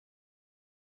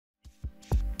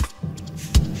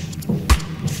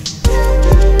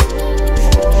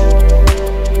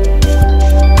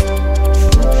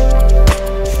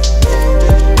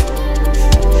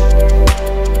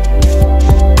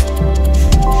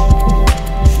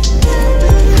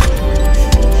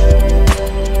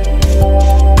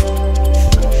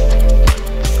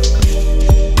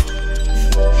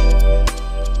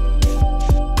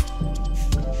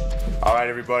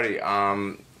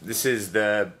This is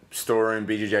the Storeroom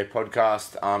BJJ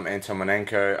podcast. I'm Anton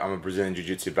Monenko. I'm a Brazilian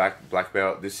Jiu-Jitsu black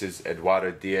belt. This is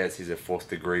Eduardo Diaz. He's a 4th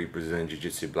degree Brazilian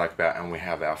Jiu-Jitsu black belt. And we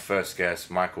have our first guest,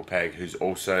 Michael Pegg, who's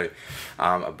also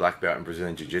a black belt in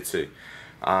Brazilian Jiu-Jitsu.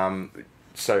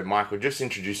 So, Michael, just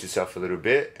introduce yourself a little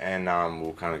bit and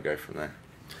we'll kind of go from there.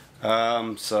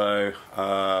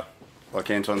 Like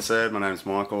Anton said, my name's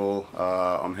Michael.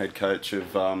 I'm head coach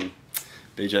of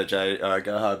BJJ,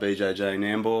 Goha BJJ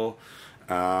Nambour.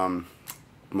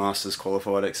 Masters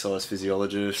qualified exercise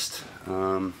physiologist.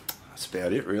 That's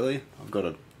about it, really. I've got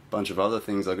a bunch of other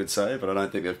things I could say, but I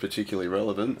don't think they're particularly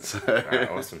relevant. So.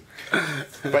 Right, awesome.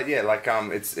 But yeah, like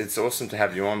it's awesome to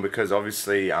have you on because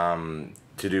obviously to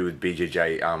do with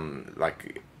BJJ,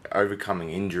 like overcoming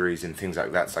injuries and things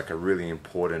like that's like a really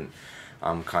important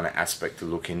kind of aspect to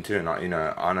look into. And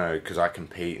I know because I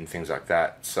compete and things like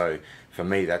that. So for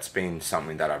me, that's been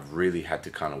something that I've really had to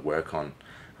kind of work on.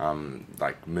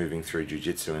 Like moving through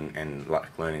jiu-jitsu and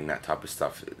like learning that type of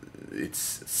stuff.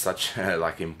 It's such a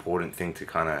like important thing to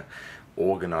kind of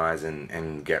organize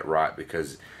and get right,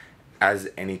 because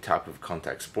as any type of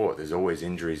contact sport, there's always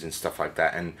injuries and stuff like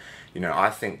that. And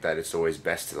I think that it's always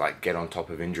best to like get on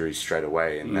top of injuries straight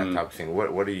away and that type of thing.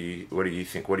 What do you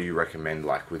think? What do you recommend,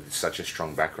 like with such a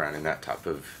strong background in that type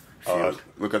of field?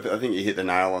 Look, I think you hit the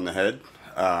nail on the head.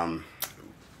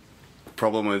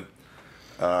 Problem with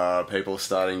people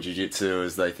starting jiu-jitsu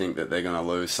is they think that they're going to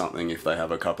lose something if they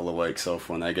have a couple of weeks off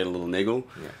when they get a little niggle.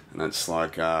 Yeah. And it's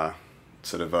like address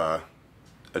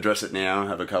it now,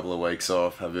 have a couple of weeks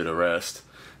off, have a bit of rest.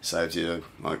 Saves you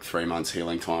like 3 months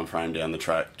healing time frame down the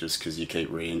track just because you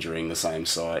keep re-injuring the same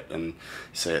site, and you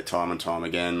see it time and time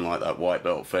again, like that white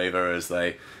belt fever as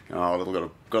they, I've got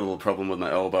a little problem with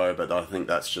my elbow, but I think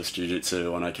that's just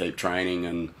jiu-jitsu and I keep training,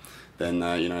 and then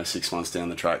 6 months down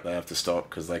the track they have to stop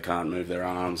because they can't move their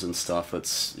arms and stuff.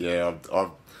 It's I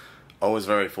was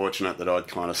very fortunate that I'd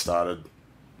kind of started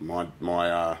my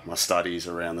studies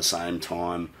around the same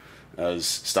time as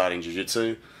starting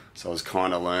jiu-jitsu, so I was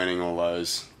kind of learning all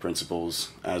those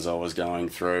principles as I was going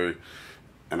through,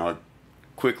 and I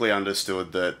quickly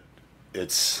understood that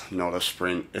it's not a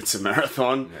sprint, it's a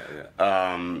marathon.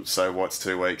 So what's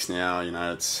 2 weeks now? And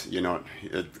I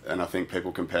think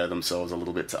people compare themselves a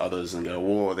little bit to others and go,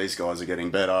 "Whoa, these guys are getting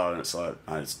better," and it's like,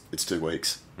 no, it's 2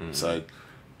 weeks. Mm-hmm. So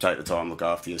take the time, look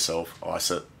after yourself,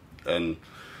 ice it, and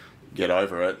get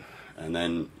over it. And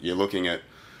then you're looking at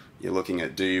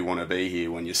do you want to be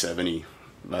here when you're 70?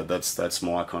 That's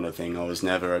my kind of thing. I was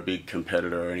never a big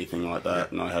competitor or anything like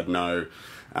that, and I had no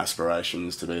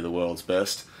aspirations to be the world's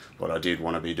best. But I did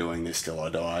want to be doing this till I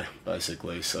die,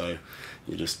 basically. So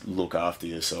you just look after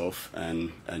yourself,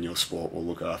 and your sport will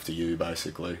look after you,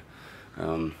 basically.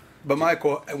 But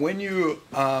Michael, when you,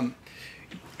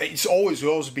 it's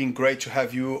always been great to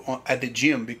have you at the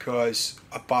gym, because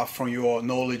apart from your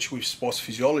knowledge with sports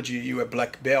physiology, you're a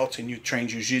black belt and you train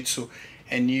jiu-jitsu,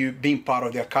 and you being part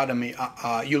of the academy,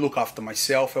 you look after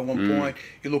myself at one point,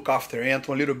 you look after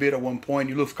Anton a little bit at one point,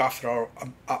 you look after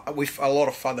with a lot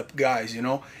of other guys,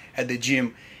 at the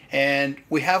gym. And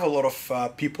we have a lot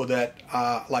of people that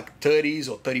are like 30s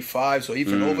or 35s or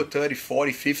even over 30,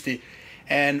 40, 50.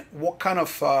 And what kind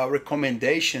of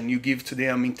recommendation you give to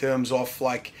them in terms of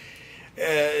like,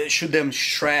 should them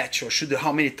stretch, or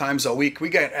how many times a week? We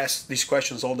get asked these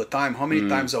questions all the time. How many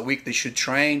times a week they should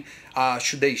train?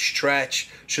 Should they stretch?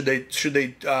 Should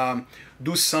they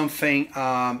do something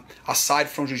aside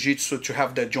from jiu-jitsu to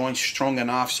have their joints strong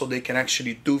enough so they can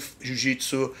actually do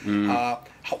jiu-jitsu?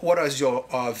 What is your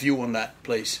view on that,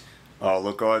 please? Oh,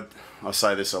 look, I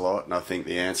say this a lot, and I think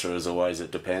the answer is always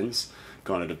it depends.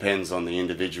 Kind of depends on the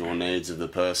individual needs of the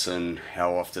person,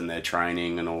 how often they're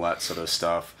training and all that sort of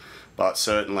stuff. But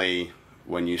certainly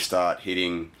when you start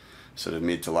hitting sort of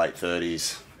mid to late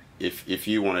 30s, if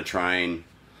you want to train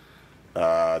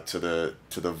to the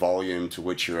volume to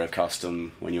which you're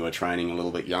accustomed when you were training a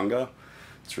little bit younger,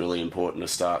 it's really important to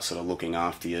start sort of looking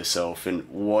after yourself in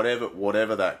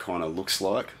whatever that kind of looks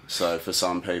like. So for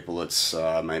some people it's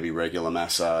maybe regular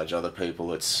massage, other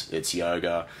people it's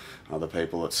yoga, other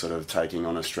people it's sort of taking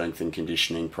on a strength and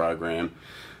conditioning program,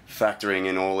 factoring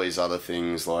in all these other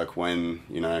things like when,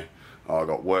 I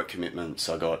got work commitments,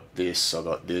 I got this.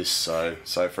 So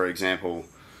for example,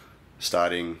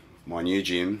 starting my new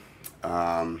gym,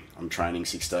 I'm training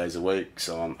 6 days a week,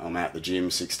 so I'm at the gym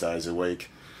 6 days a week.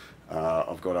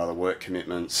 I've got other work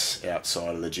commitments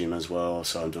outside of the gym as well,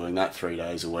 so I'm doing that 3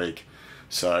 days a week.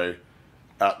 So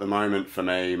at the moment for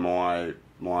me, my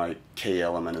key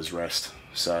element is rest.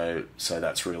 So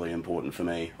that's really important for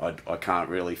me. I can't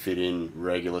really fit in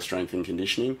regular strength and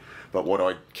conditioning, but what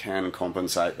I can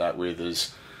compensate that with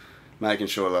is making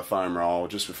sure that I foam roll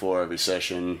just before every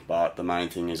session, but the main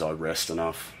thing is I rest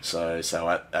enough. So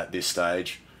at this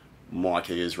stage, my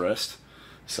key is rest.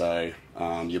 So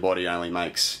your body only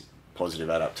makes positive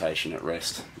adaptation at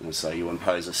rest. And so you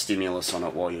impose a stimulus on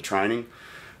it while you're training.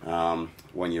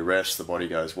 When you rest, the body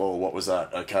goes, well, what was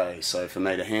that? Okay, so for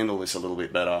me to handle this a little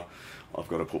bit better, I've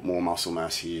got to put more muscle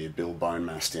mass here, build bone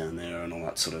mass down there and all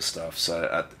that sort of stuff.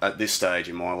 So at this stage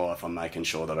in my life, I'm making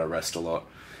sure that I rest a lot.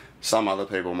 Some other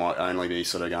people might only be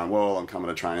sort of going, well, I'm coming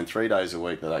to train 3 days a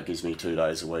week, but that gives me 2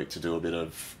 days a week to do a bit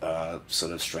of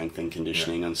sort of strength and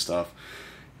conditioning and stuff.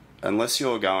 Unless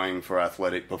you're going for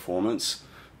athletic performance,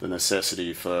 the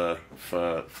necessity for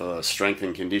strength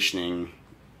and conditioning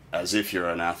as if you're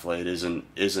an athlete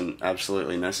isn't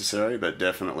absolutely necessary, but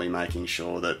definitely making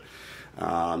sure that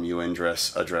you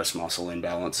address muscle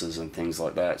imbalances and things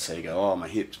like that. So you go, oh, my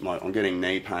hips, I'm getting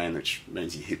knee pain, which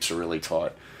means your hips are really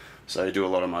tight. So you do a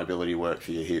lot of mobility work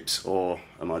for your hips, or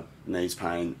my knee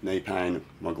pain,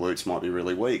 my glutes might be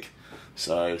really weak.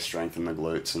 So strengthen the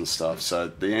glutes and stuff. So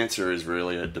the answer is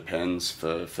really it depends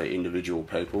for individual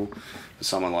people. For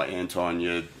someone like Anton,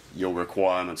 your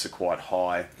requirements are quite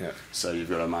high, so you've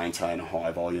got to maintain a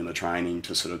high volume of training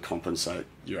to sort of compensate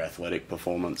your athletic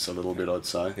performance a little bit, I'd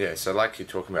say. Yeah, so like you're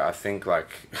talking about, I think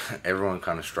like everyone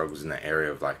kind of struggles in that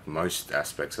area of like most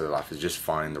aspects of their life is just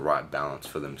finding the right balance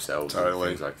for themselves and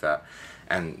things like that.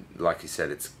 And like you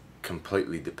said, it's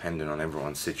completely dependent on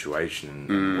everyone's situation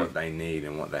and what they need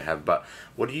and what they have. But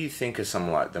what do you think are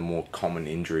some like the more common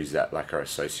injuries that like are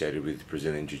associated with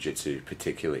Brazilian Jiu-Jitsu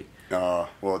particularly?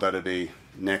 Well, that'd be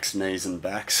necks, knees and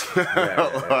backs.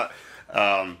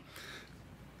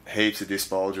 Heaps of disc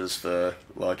bulges for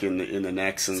like in the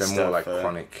necks and so stuff. More like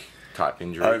chronic type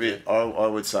injury. I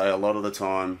would say a lot of the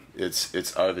time it's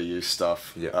overuse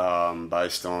stuff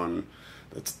based on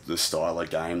the style of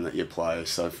game that you play.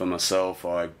 So for myself,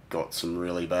 I got some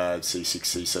really bad C6,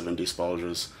 C7 disc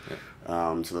bulges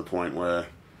to the point where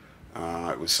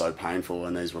it was so painful,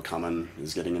 and these were coming. I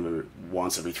was getting them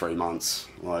once every 3 months.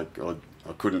 Like I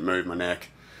couldn't move my neck,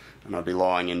 and I'd be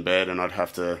lying in bed, and I'd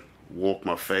have to walk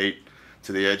my feet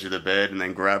to the edge of the bed, and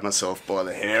then grab myself by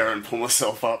the hair and pull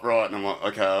myself upright. And I'm like,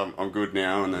 okay, I'm good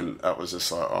now. And then that was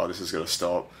just like, oh, this has got to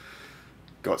stop.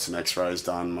 Got some X-rays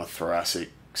done. My thoracic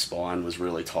spine was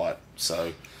really tight,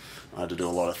 so I had to do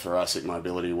a lot of thoracic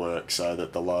mobility work so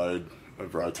that the load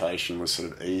of rotation was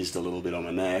sort of eased a little bit on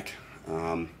my neck.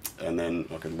 And then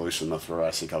I could loosen the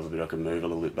thoracic up a bit, I could move a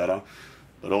little bit better.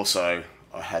 But also,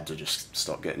 I had to just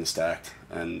stop getting stacked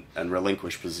and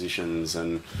relinquish positions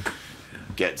and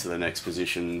get to the next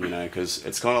position, you know, because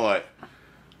it's kind of like,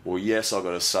 well, yes, I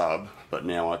got a sub, but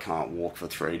now I can't walk for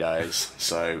 3 days.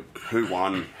 So who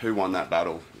won that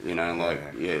battle? You know,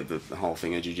 like, the whole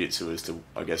thing of jiu-jitsu is to,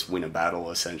 I guess, win a battle,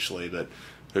 essentially, but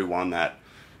who won that?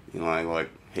 You know, like,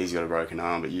 he's got a broken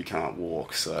arm, but you can't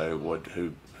walk, so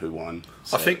who won?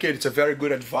 So, I think it's a very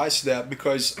good advice there,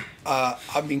 because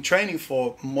I've been training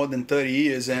for more than 30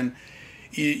 years, and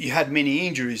you had many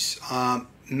injuries.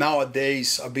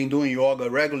 Nowadays, I've been doing yoga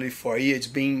regularly for a year. It's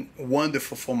been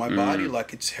wonderful for my body,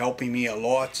 like it's helping me a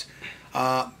lot.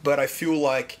 But I feel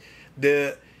like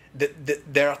there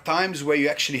are times where you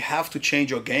actually have to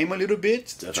change your game a little bit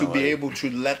to be able to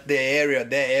let that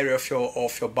area of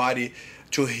your body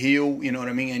to heal. You know what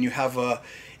I mean? And you have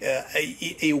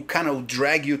it will kind of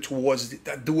drag you towards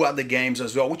do other games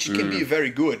as well, which can be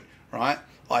very good, right?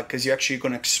 Like, because you're actually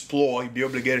going to explore, you'll be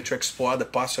obligated to explore other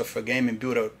parts of your game and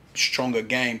build a stronger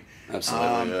game.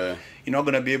 Absolutely, You're not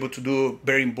going to be able to do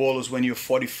bearing bolos when you're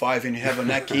 45 and you have a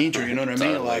neck injury, you know what I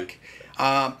mean? Like,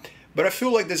 but I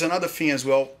feel like there's another thing as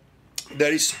well.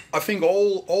 There is, I think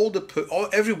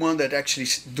everyone that actually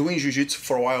is doing jiu-jitsu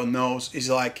for a while knows, is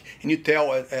like, and you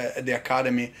tell at the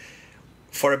academy,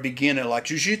 for a beginner, like,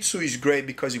 jiu-jitsu is great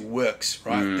because it works,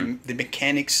 right? The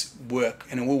mechanics work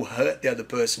and it will hurt the other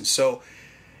person. So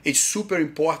it's super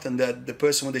important that the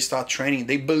person, when they start training,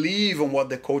 they believe on what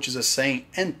the coaches are saying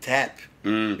and tap.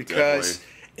 Because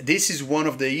this is one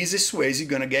of the easiest ways you're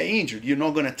going to get injured. You're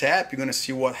not going to tap, you're going to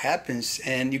see what happens,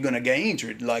 and you're going to get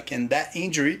injured. Like, and that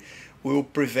injury will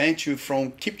prevent you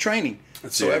from keep training.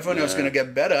 Everyone else is going to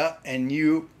get better, and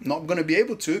you're not going to be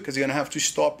able to, because you're going to have to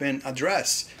stop and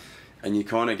address. And you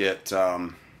kind of get,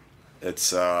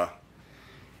 it's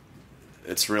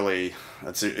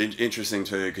interesting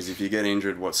too, because if you get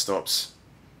injured, what stops,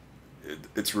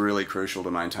 it's really crucial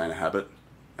to maintain a habit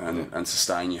and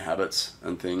sustain your habits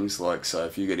and things. Like, so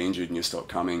if you get injured and you stop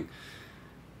coming,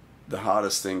 the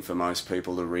hardest thing for most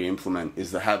people to re-implement is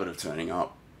the habit of turning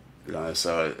up. You know,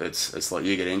 so it's like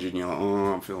you get injured and you're like,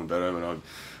 oh, I'm feeling better, but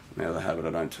Now the habit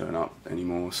I don't turn up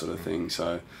anymore, sort of thing.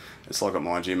 So it's like at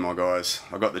my gym, my guys.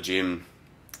 I got the gym,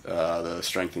 the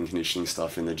strength and conditioning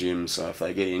stuff in the gym. So if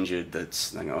they get injured, they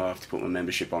go, oh, I have to put my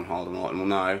membership on hold. And I'm like, well,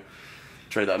 no,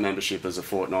 treat that membership as a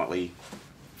fortnightly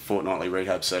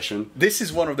rehab session. This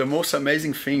is one of the most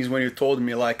amazing things when you told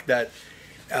me like that.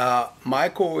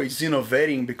 Michael is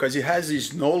innovating because he has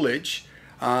this knowledge.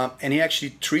 And he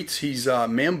actually treats his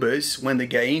members when they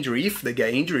get injury, if they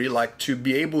get injury, like to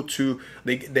be able to,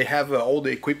 they have all the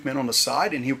equipment on the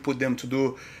side, and he'll put them to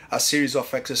do a series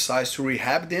of exercise to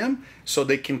rehab them, so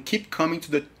they can keep coming to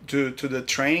the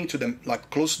training, to the like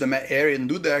close to the mat area and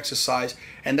do the exercise,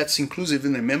 and that's inclusive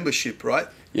in the membership, right?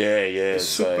 Yeah. It's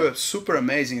super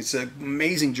amazing. It's an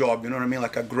amazing job, you know what I mean?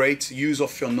 Like a great use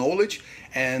of your knowledge,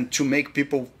 and to make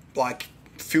people like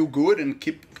feel good and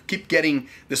keep getting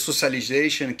the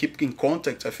socialization, keep in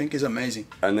contact, I think is amazing.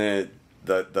 And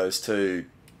those two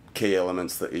key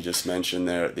elements that you just mentioned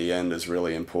there at the end is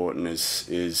really important,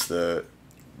 is the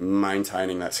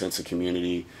maintaining that sense of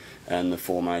community and the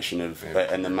formation of,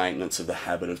 and the maintenance of the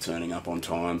habit of turning up on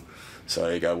time. So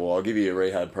you go, well, I'll give you a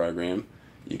rehab program,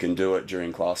 you can do it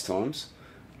during class times,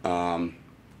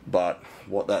 but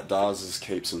what that does is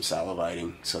keeps them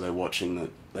salivating. So they're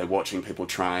watching people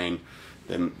train.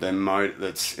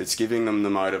 It's giving them the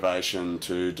motivation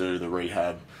to do the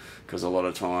rehab, because a lot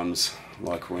of times,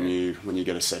 like when you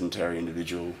get a sedentary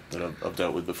individual that I've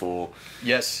dealt with before,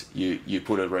 yes, you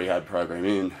put a rehab program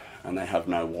in and they have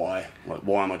no why. Like,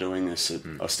 why am I doing this?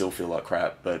 I still feel like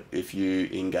crap. But if you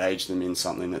engage them in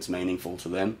something that's meaningful to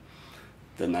them,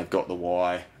 then they've got the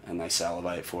why and they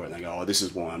salivate for it. And they go, oh, this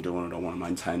is why I'm doing it. I want to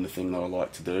maintain the thing that I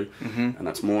like to do. Mm-hmm. And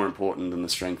that's more important than the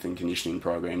strength and conditioning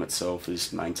program itself,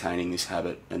 is maintaining this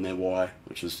habit and their why,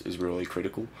 which is really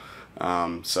critical.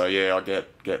 So yeah, I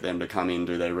get them to come in,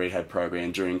 do their rehab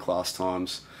program during class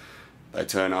times. They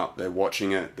turn up, they're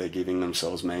watching it, they're giving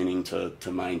themselves meaning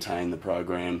to maintain the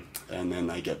program, and then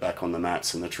they get back on the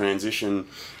mats. And the transition,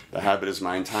 the habit is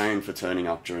maintained for turning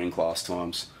up during class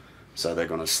times. So they're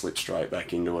going to slip straight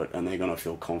back into it, and they're going to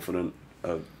feel confident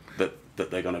that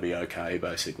they're going to be okay,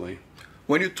 basically.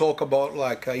 When you talk about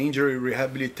like injury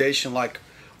rehabilitation, like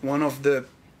one of the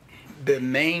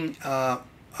main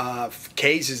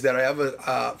cases that I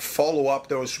ever follow up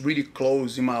that was really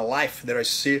close in my life that I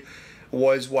see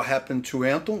was what happened to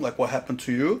Anton, like what happened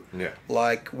to you. Yeah.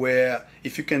 Like, where,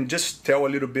 if you can just tell a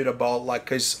little bit about, like,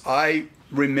 because I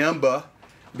remember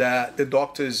that the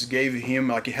doctors gave him,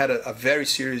 like, he had a very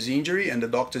serious injury, and the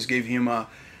doctors gave him a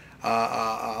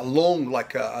long,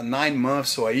 like 9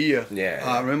 months or a year. Yeah.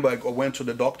 I remember I went to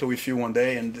the doctor with you one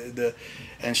day,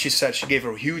 and she said she gave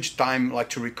her a huge time, like,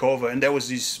 to recover. And there was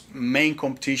this main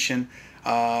competition,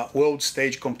 world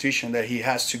stage competition that he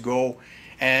has to go.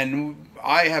 And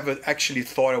I have actually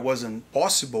thought it wasn't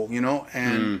possible, you know.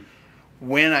 And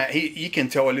when he can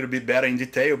tell a little bit better in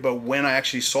detail, but when I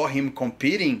actually saw him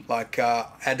competing, like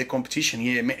at the competition,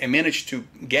 he managed to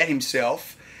get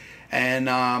himself. And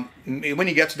when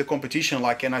he got to the competition,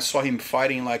 like, and I saw him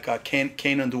fighting like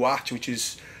Kenan Duarte, which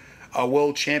is a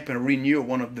world champion, Renew,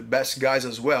 one of the best guys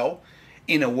as well,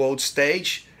 in a world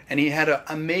stage. And he had an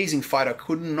amazing fight. I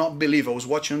could not believe. I was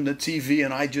watching on the TV,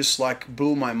 and I just like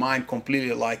blew my mind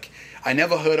completely. Like, I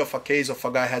never heard of a case of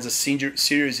a guy has a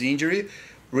serious injury,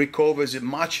 recovers at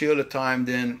much earlier time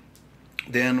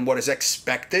than what is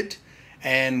expected,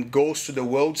 and goes to the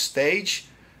world stage,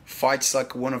 fights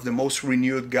like one of the most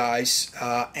renewed guys,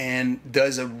 and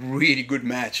does a really good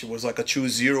match. It was like a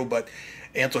 2-0, but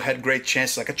Anton had great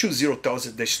chances. Like a 2-0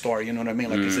 tells the story, you know what I mean?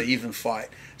 Like it's an even fight.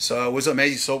 So it was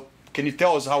amazing. So can you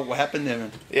tell us what happened there,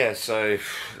 man? Yeah, so,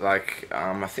 like,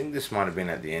 I think this might have been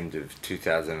at the end of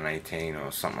 2018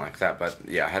 or something like that. But,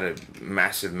 yeah, I had a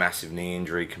massive, massive knee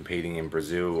injury competing in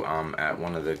Brazil at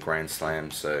one of the Grand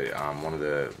Slams, so one of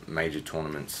the major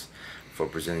tournaments for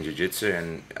Brazilian Jiu-Jitsu,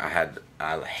 and I had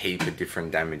a heap of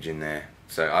different damage in there.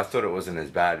 So I thought it wasn't as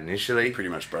bad initially. Pretty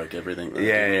much broke everything. Though,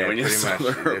 yeah, when you pretty saw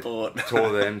much. the report. Tore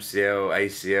the MCL,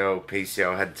 ACL,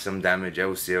 PCL, had some damage,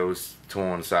 LCL's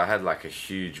torn. So I had like a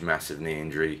huge, massive knee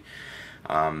injury.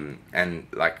 And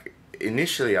like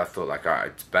initially I thought like,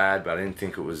 alright, it's bad, but I didn't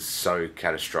think it was so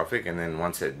catastrophic. And then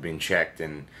once it had been checked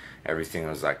and everything, I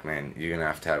was like, man, you're going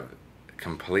to have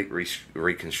complete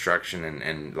reconstruction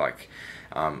and like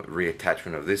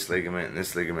reattachment of this ligament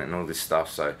and all this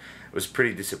stuff. So it was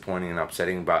pretty disappointing and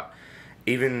upsetting. But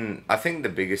even I think the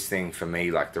biggest thing for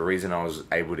me, like the reason I was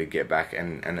able to get back,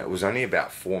 and it was only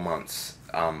about 4 months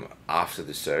after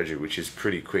the surgery, which is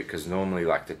pretty quick, because normally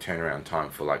like the turnaround time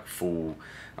for like full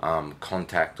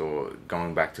contact or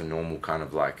going back to normal kind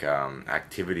of like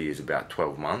activity is about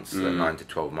 12 months, so 9 to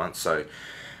 12 months. So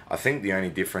I think the only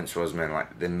difference was, man,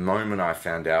 like the moment I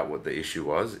found out what the issue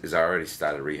was, is I already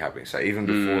started rehabbing. So even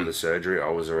before the surgery, I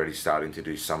was already starting to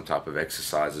do some type of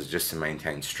exercises just to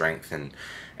maintain strength and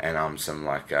some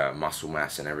like muscle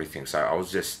mass and everything. So I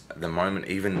was just, the moment,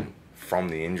 even from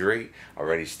the injury, I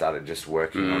already started just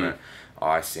working on it,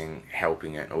 icing,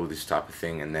 helping it, all this type of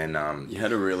thing. And then you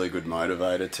had a really good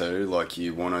motivator too, like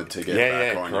you wanted to get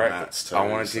back on your mats too. I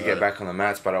wanted to get back on the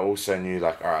mats, but I also knew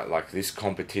like, all right, like this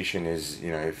competition is,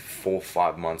 you know, 4 or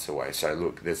 5 months away, so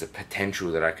look, there's a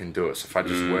potential that I can do it. So if I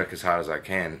just work as hard as I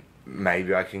can,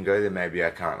 maybe I can go there, maybe I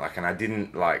can't. Like, and I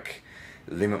didn't like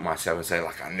limit myself and say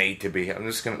like I need to be, I'm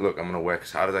just gonna, look, I'm gonna work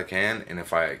as hard as I can, and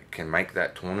if I can make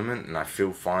that tournament and I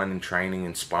feel fine in training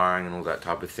and sparring and all that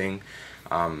type of thing,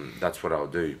 that's what I'll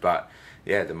do. But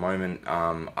yeah, the moment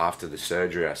after the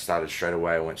surgery, I started straight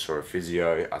away. I went saw a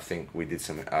physio. I think we did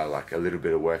some like a little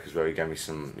bit of work as well. He gave me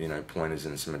some, you know, pointers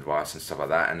and some advice and stuff like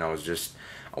that. And I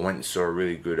went and saw a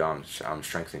really good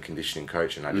strength and conditioning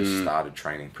coach, and I just started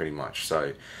training pretty much.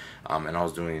 So and I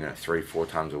was doing, you know, 3-4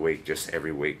 times a week, just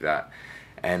every week that.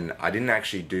 And I didn't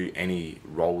actually do any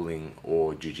rolling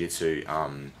or jiu-jitsu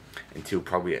until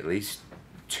probably at least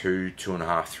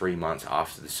 2.5, 3 months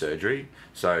after the surgery.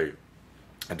 So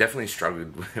I definitely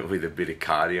struggled with a bit of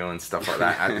cardio and stuff like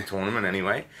that at the tournament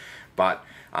anyway. But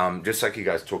just like you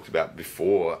guys talked about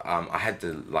before, I had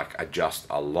to like adjust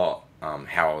a lot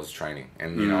how I was training.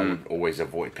 And, you know, I would always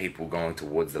avoid people going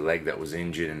towards the leg that was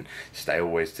injured and stay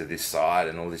always to this side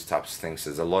and all these types of things. So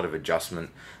there's a lot of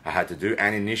adjustment I had to do.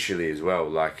 And initially as well,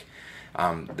 like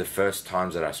the first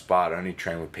times that I sparred, I only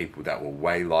trained with people that were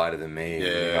way lighter than me. Yeah.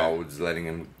 You know, I was letting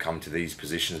them come to these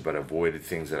positions, but avoided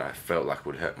things that I felt like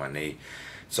would hurt my knee.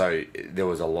 So there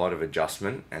was a lot of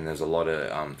adjustment, and there's a lot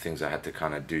of things I had to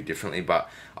kind of do differently. But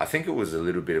I think it was a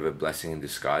little bit of a blessing in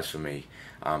disguise for me,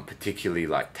 particularly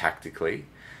like tactically,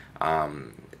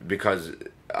 because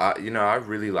you know, I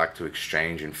really like to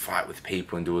exchange and fight with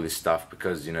people and do all this stuff,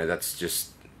 because, you know, that's just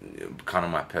kind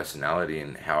of my personality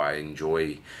and how I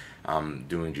enjoy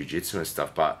doing jiu-jitsu and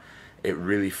stuff. But it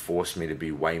really forced me to be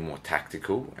way more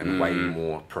tactical and way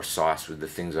more precise with the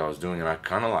things I was doing, and I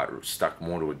kind of like stuck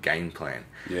more to a game plan.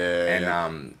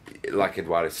 Like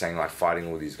Eduardo was saying, like fighting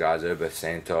all these guys, Herber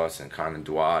Santos and kind of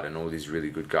Duarte and all these really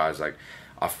good guys, like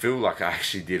I feel like I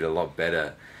actually did a lot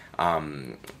better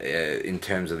in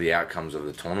terms of the outcomes of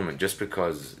the tournament, just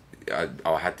because I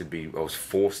was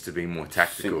forced to be more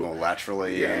tactical, think more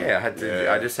laterally.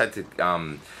 I just had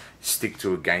to stick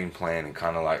to a game plan and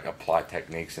kind of like apply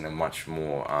techniques in a much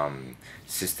more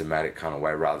systematic kind of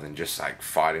way, rather than just like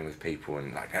fighting with people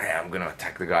and like, hey, I'm gonna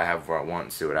attack the guy however I want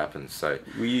and see what happens. So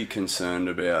were you concerned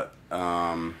about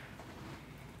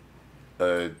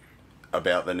the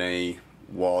knee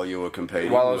while you were competing?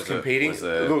 While I was competing,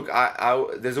 look, I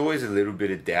there's always a little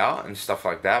bit of doubt and stuff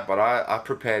like that, but I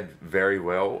prepared very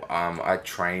well. I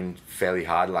trained fairly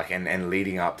hard, like, and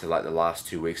leading up to like the last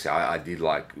 2 weeks, I did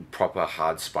like proper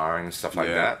hard sparring and stuff like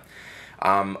that.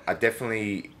 I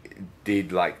definitely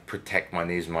did like protect my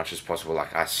knee as much as possible.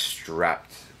 Like I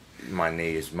strapped my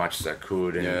knee as much as I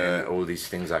could and all these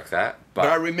things like that. But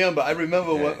I remember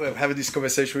having this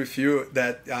conversation with you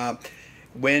that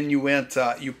when you went,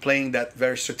 you playing that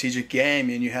very strategic game,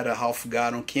 and you had a half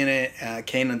guard on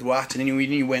Kenan Duarte, and then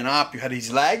when you went up, you had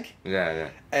his leg.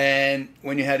 And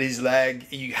when you had his leg,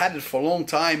 you had it for a long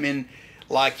time, and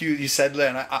like you said,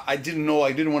 Len, I didn't know,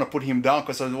 I didn't want to put him down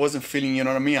because I wasn't feeling, you know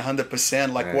what I mean,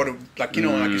 100%, like what, like, you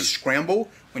know, like you scramble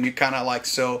when you kind of like,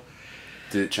 so.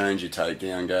 Did it change your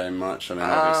takedown game much? I mean,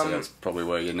 obviously that's probably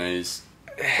where your knees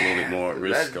a little bit more at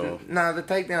risk. No, the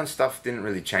takedown stuff didn't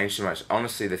really change too much.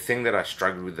 Honestly, the thing that I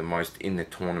struggled with the most in the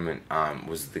tournament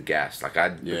was the gas. Like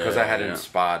because I hadn't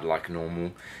sparred like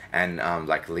normal, and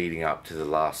like leading up to the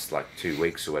last like 2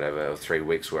 weeks or whatever, or 3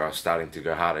 weeks where I was starting to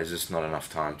go hard, there's just not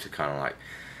enough time to kind of like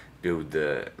build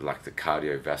the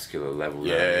cardiovascular level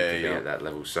that I need to be at that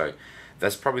level. So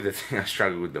that's probably the thing I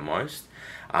struggled with the most.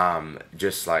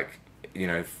 Just like, you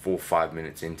know, 4 or 5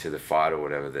 minutes into the fight or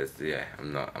whatever,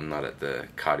 I'm not at the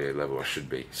cardio level I should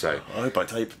be. So I hope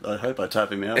I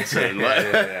tap him out soon.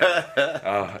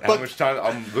 How much time?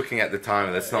 I'm looking at the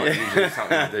timer. That's not usually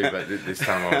something to do, but this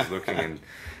time I was looking and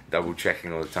double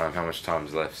checking all the time how much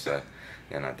time's left. So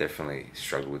I definitely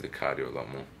struggle with the cardio a lot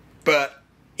more. But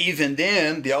even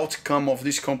then, the outcome of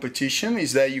this competition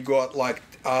is that you got like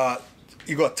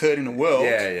you got third in the world.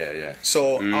 Yeah.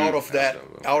 So out of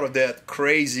that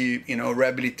crazy, you know,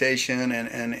 rehabilitation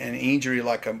and injury,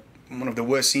 like one of the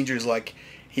worst injuries, like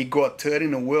he got third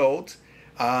in the world,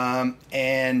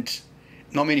 and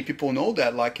not many people know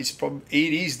that. Like it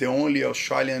is the only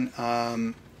Australian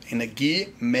in a gi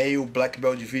male black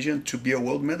belt division to be a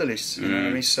world medalist. You know what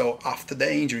I mean? So after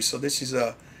the injury, so this is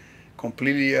a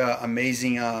completely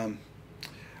amazing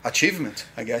achievement,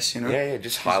 I guess. You know. Yeah,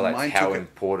 just highlights how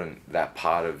important that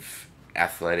part of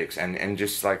athletics and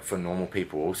just like for normal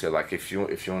people also, like if you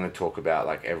want to talk about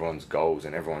like everyone's goals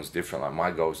and everyone's different, like my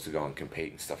goal is to go and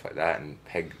compete and stuff like that, and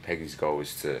Peggy's goal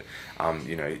is to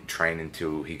you know, train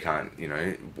until he can't, you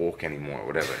know, walk anymore or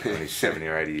whatever when he's 70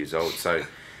 or 80 years old. So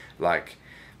like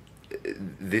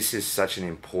this is such an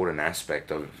important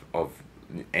aspect of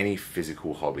any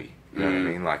physical hobby. You know what I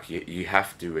mean? Like, you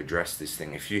have to address this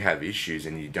thing. If you have issues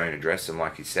and you don't address them,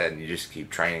 like you said, and you just keep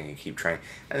training and keep training.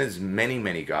 And there's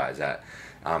many guys at,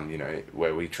 you know,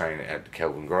 where we train at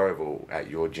Kelvin Grove or at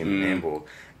your gym in Amble,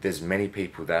 there's many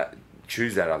people that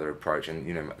choose that other approach, and,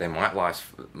 you know, they might last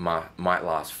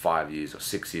 5 years or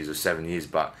 6 years or 7 years,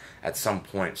 but at some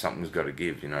point something's got to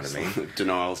give. You know what I mean?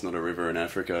 Denial's not a river in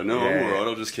Africa. No, I'm alright.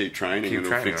 I'll just keep training. Keep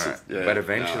training, fix right? it. Yeah, but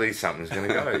eventually something's gonna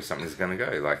go. Something's gonna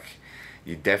go. Like,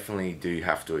 you definitely do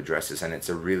have to address this, and it's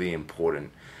a really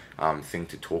important thing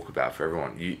to talk about for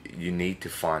everyone. You need to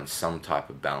find some type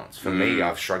of balance. For me,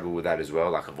 I've struggled with that as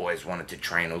well. Like, I've always wanted to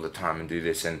train all the time and do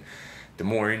this, and the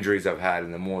more injuries I've had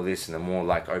and the more this and the more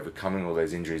like overcoming all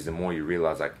those injuries, the more you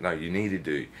realize, like, no, you need to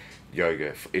do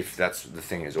yoga if that's the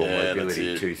thing is, or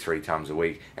mobility 2-3 times a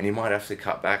week, and you might have to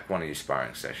cut back one of your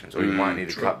sparring sessions, or you might need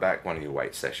to cut back one of your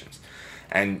weight sessions.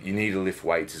 And you need to lift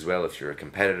weights as well if you're a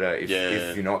competitor. If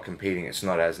you're not competing, it's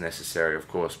not as necessary, of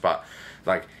course. But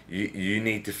like, you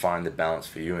need to find the balance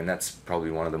for you, and that's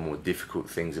probably one of the more difficult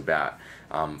things about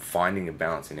finding a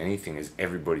balance in anything, is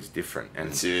everybody's different. And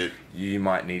that's it. You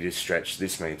might need to stretch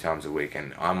this many times a week,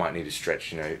 and I might need to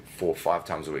stretch, you know, 4 or 5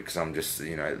 times a week because I'm just,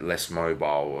 you know, less mobile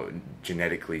or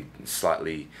genetically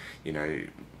slightly, you know,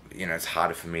 it's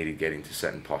harder for me to get into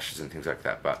certain postures and things like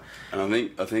that. But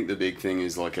and I think the big thing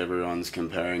is, like, everyone's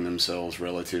comparing themselves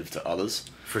relative to others.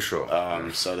 For sure.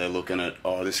 So they're looking at,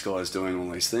 oh, this guy's doing all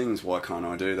these things, why can't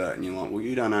I do that? And you're like, well,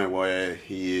 you don't know where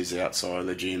he is outside of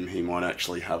the gym. He might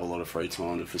actually have a lot of free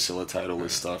time to facilitate all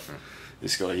this stuff.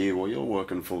 This guy here, well, you're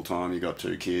working full time, you got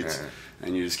 2 kids,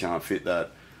 and you just can't fit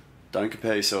that. Don't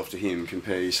compare yourself to him.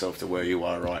 Compare yourself to where you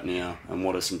are right now, and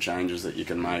what are some changes that you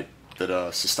can make that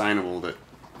are sustainable, that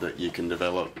you can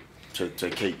develop to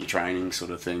keep your training,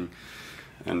 sort of thing.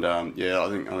 And I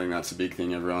think that's a big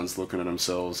thing. Everyone's looking at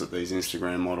themselves, at these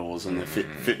Instagram models and their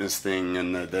fitness thing,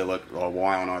 and they're like, oh,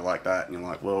 why aren't I like that? And you're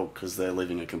like, well, because they're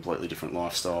living a completely different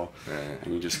lifestyle,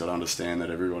 and you just got to understand that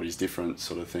everybody's different,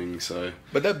 sort of thing. So,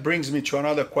 but that brings me to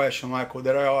another question, Michael,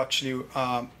 that I actually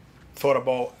thought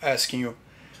about asking you.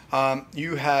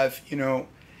 You have, you know,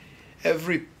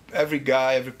 every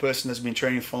guy, every person that's been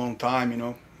training for a long time, you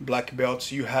know, black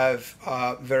belts, you have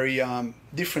a very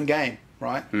different game,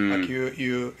 right? Like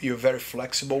you're a very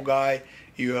flexible guy,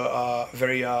 you're a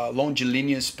very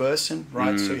longilineous person,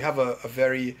 right? So you have a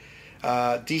very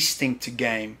distinct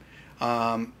game.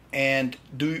 And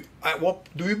what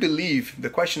do you believe?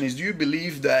 The question is, do you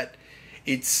believe that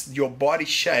it's your body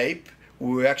shape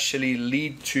will actually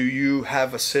lead to you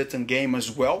have a certain game as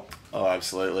well? Oh,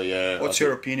 absolutely, yeah. What's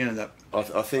your opinion on that?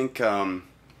 I think,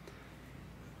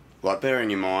 like, bearing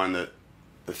in mind that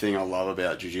the thing I love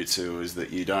about jiu-jitsu is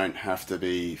that you don't have to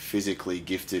be physically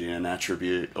gifted in an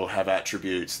attribute or have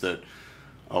attributes that,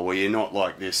 oh, well, you're not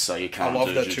like this, so you can't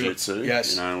do jiu-jitsu.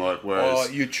 Yes. You know, like, whereas...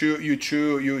 Or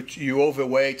you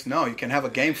overweight. No, you can have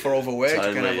a game for overweight,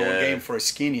 you can have a game for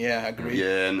skinny. Yeah, I agree.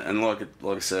 Yeah, and like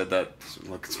I said, that,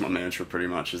 like, it's my mantra pretty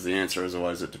much, is the answer is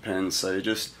always it depends. So you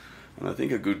just... And I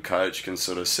think a good coach can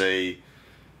sort of see,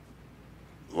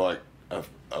 like, a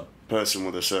person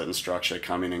with a certain structure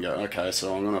come in and go, okay,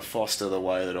 so I'm going to foster the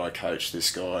way that I coach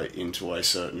this guy into a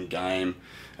certain game,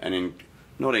 and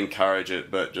not encourage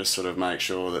it, but just sort of make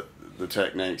sure that the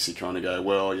techniques, you kind of go,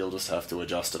 well, you'll just have to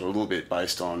adjust it a little bit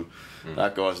based on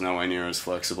that guy's nowhere near as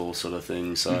flexible, sort of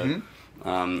thing. So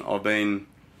I've been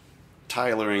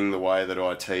tailoring the way that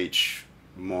I teach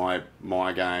my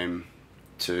game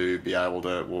to be able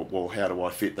to, well, how do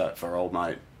I fit that for old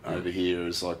mate over here?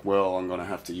 Is like, well, I'm going to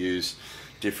have to use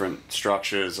different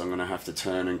structures, I'm going to have to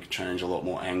turn and change a lot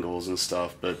more angles and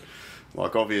stuff, but,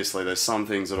 like, obviously there's some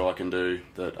things that I can do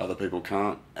that other people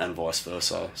can't, and vice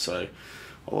versa. So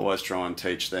I'll always try and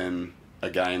teach them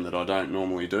a game that I don't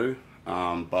normally do,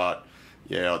 but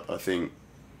yeah, I think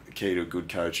the key to good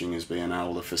coaching is being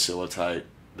able to facilitate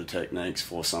the techniques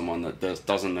for someone that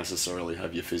doesn't necessarily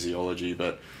have your physiology,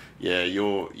 but yeah,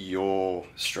 your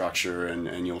structure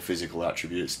and your physical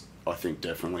attributes, I think,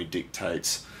 definitely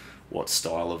dictates what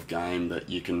style of game that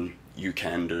you can you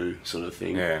can do sort of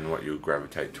thing. Yeah, and what you'll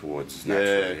gravitate towards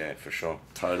naturally. Yeah, for sure.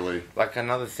 Totally. Like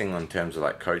another thing in terms of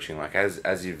like coaching, like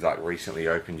as you've like recently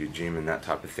opened your gym and that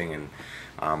type of thing, and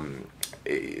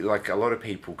like a lot of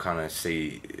people kind of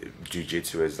see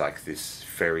jiu-jitsu as like this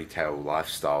fairy tale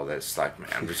lifestyle that's like, man,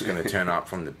 I'm just going to turn up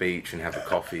from the beach and have a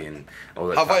coffee and all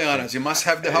that. Havaianas, you must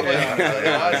have the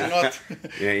Havaianas. Yeah.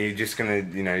 Yeah, you're just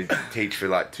going to, you know, teach for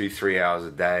like 2-3 hours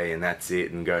a day and that's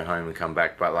it, and go home and come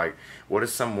back. But like, what are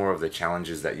some more of the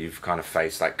challenges that you've kind of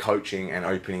faced, like coaching and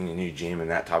opening a new gym and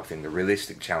that type of thing, the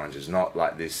realistic challenges, not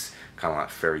like this kind of like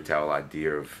fairy tale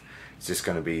idea of it's just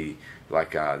going to be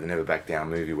like the Never Back Down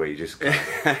movie where you just kind of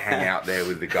hang out there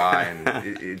with the guy, and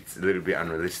it's a little bit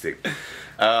unrealistic.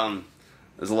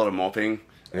 There's a lot of mopping.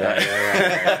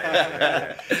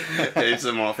 Yeah. Heaps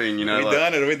of mopping, you know.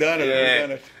 We done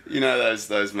it. You know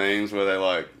those memes where they're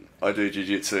like, I do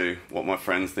jiu-jitsu, what my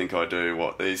friends think I do,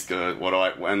 what these guys,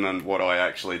 and then what I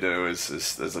actually do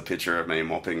is there's a picture of me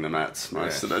mopping the mats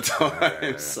most of the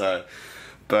time. So,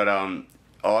 but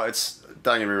it's,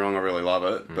 don't get me wrong, I really love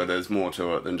it, but there's more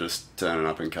to it than just turning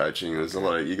up and coaching. There's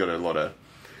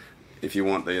if you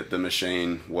want the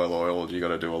machine well oiled, you got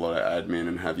to do a lot of admin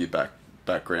and have your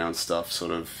background stuff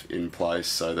sort of in place,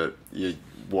 so that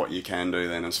what you can do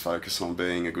then is focus on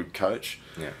being a good coach.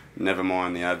 Yeah. Never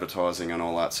mind the advertising and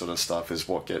all that sort of stuff. Is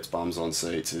what gets bums on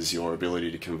seats is your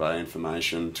ability to convey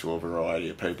information to a variety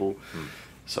of people.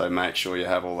 So make sure you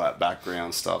have all that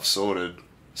background stuff sorted,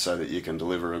 so that you can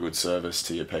deliver a good service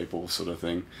to your people, sort of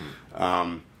thing.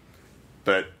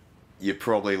 But you're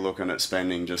probably looking at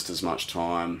spending just as much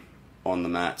time on the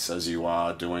mats as you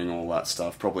are doing all that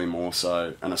stuff, probably more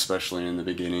so, and especially in the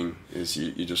beginning, is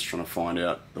you're just trying to find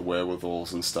out the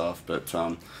wherewithals and stuff. But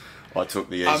I took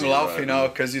the easy I'm laughing road. now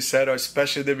because you said,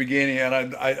 especially at the beginning, and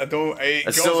I don't. It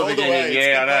goes still all the the way. beginning,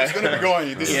 yeah, I know. It's going to be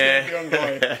going. This is going to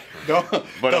be ongoing.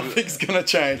 Don't think it's going to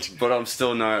change. But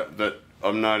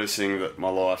I'm noticing that my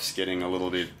life's getting a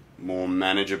little bit more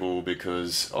manageable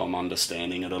because I'm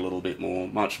understanding it a little bit more.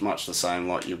 Much the same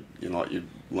like you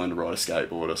learn to ride a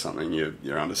skateboard or something.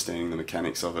 You're understanding the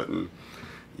mechanics of it, and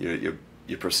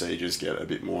your procedures get a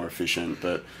bit more efficient.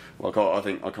 But like I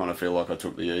think I kind of feel like I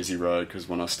took the easy road, because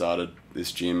when I started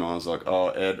this gym, I was like, oh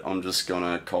Ed, I'm just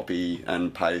gonna copy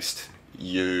and paste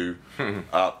you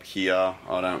up here.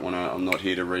 I'm not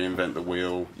here to reinvent the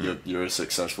wheel. You're a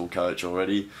successful coach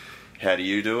already. How do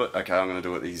you do it? Okay, I'm going to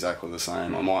do it exactly the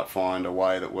same. I might find a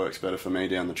way that works better for me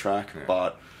down the track,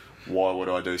 but why would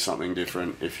I do something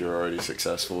different if you're already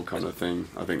successful, kind of thing.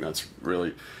 I think that's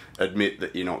really, admit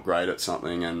that you're not great at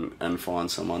something and find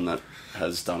someone that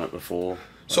has done it before.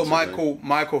 So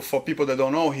Michael, for people that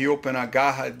don't know, he opened a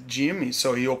Garra gym.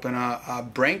 So he opened a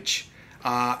branch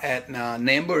at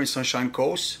Namber in Sunshine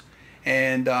Coast,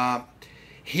 and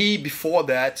he, before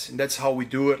that's how we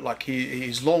do it. Like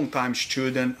he's long-time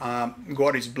student,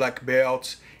 got his black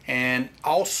belt, and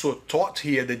also taught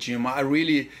here at the gym.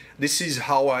 This is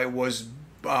how I was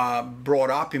brought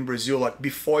up in Brazil. Like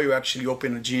before you actually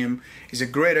open a gym, it's a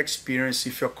great experience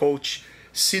if your coach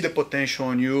see the potential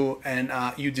in you and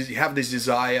you have this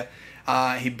desire.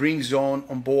 He brings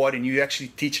on board, and you actually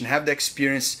teach and have the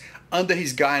experience under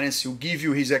his guidance. He'll give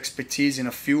you his expertise in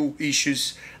a few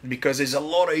issues, because there's a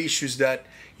lot of issues that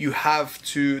you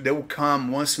they will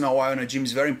come once in a while in a gym.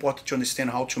 It's very important to understand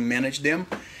how to manage them.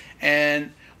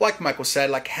 And like Michael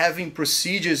said, like having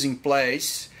procedures in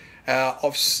place that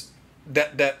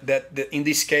in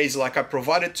this case, like I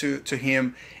provided to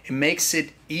him, it makes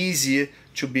it easier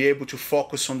to be able to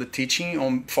focus on the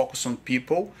teaching, focus on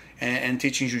people and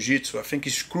teaching jiu-jitsu. I think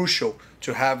it's crucial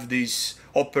to have these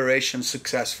operations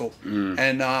successful.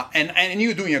 And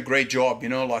you're doing a great job,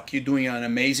 like you're doing an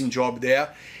amazing job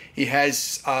there. He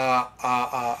has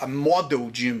a model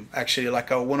gym, actually,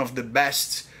 like one of the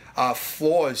best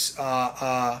floors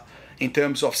in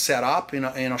terms of setup in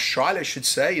Australia, I should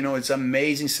say. It's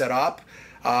amazing setup,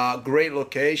 great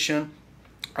location,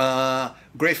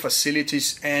 great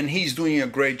facilities, and he's doing a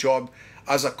great job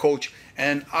as a coach.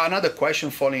 And another question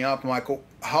following up, Michael,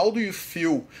 how do you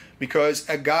feel? Because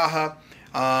at Garra,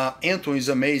 Anton is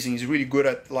amazing. He's really good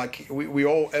at, like, we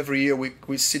all, every year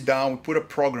we sit down, we put a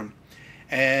program.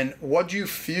 And what do you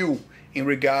feel in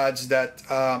regards that,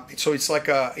 so it's like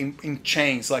in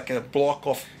chains, like a block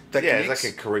of techniques? Yeah, it's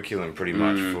like a curriculum pretty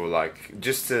much for like,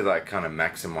 just to like kind of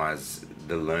maximize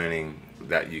the learning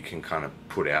that you can kind of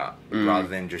put out, rather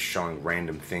than just showing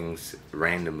random things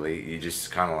randomly. You just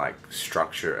kind of like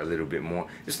structure a little bit more.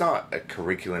 It's not a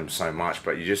curriculum so much,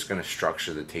 but you're just going to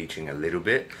structure the teaching a little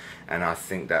bit, and I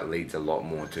think that leads a lot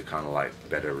more to kind of like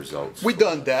better results. We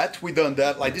done that.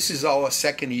 Like this is our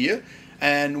second year,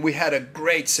 and we had a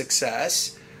great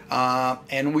success.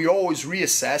 And we always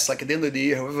reassess, like at the end of the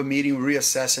year, we have a meeting, we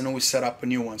reassess, and then we set up a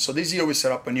new one. So this year we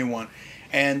set up a new one.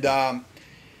 And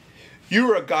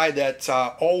you're a guy that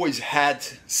always had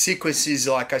sequences,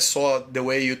 like I saw the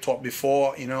way you taught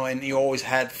before, you know, and you always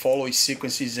had follow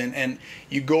sequences, and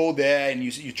you go there and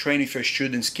you train with your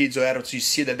students, kids or adults, you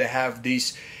see that they have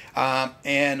these.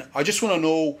 And I just want to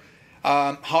know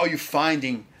how you're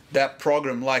finding that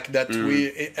program, like that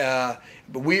we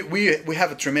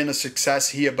have a tremendous success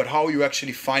here, but how are you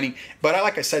actually finding? But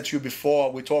like I said to you before,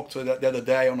 we talked to the other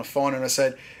day on the phone, and I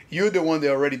said, you're the one that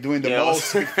already doing the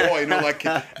most before, you know, like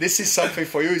this is something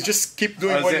for you. Just keep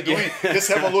doing what you're doing. Just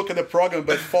have a look at the program,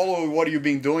 but follow what you've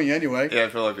been doing anyway. Yeah, I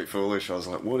feel like a bit foolish. I was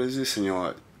like, what is this? And you're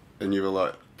like, and you were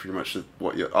like, pretty much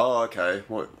what you're, oh, okay,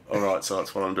 what, all right, so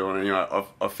that's what I'm doing. Anyway,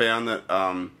 I found that,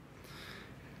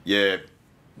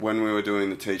 when we were doing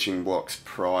the teaching blocks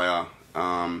prior,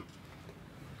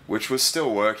 which was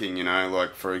still working, you know,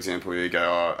 like for example, you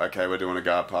go, oh, okay, we're doing a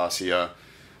guard pass here.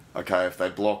 Okay, if they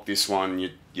block this one,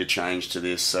 you change to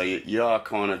this. So you are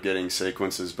kind of getting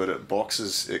sequences, but it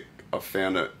boxes, I've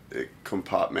found it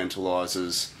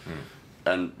compartmentalizes,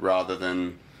 and rather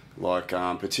than like,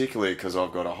 particularly because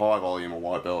I've got a high volume of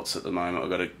white belts at the moment, I've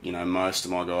got most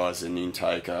of my guys in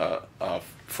intake are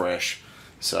fresh.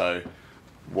 So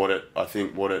I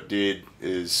think what it did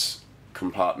is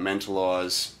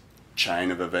compartmentalize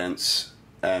chain of events,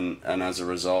 and as a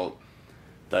result,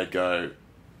 they'd go,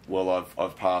 well,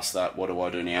 I've passed that. What do I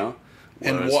do now?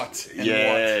 Whereas, and what?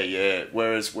 Yeah.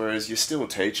 Whereas you're still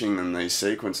teaching them these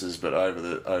sequences, but over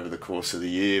the course of the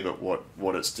year. But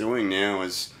what it's doing now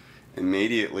is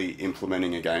immediately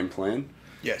implementing a game plan.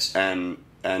 Yes. And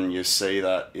you see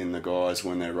that in the guys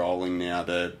when they're rolling now.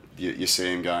 You see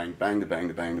them going bang to bang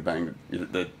to bang to bang.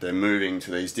 They're moving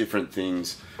to these different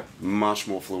things much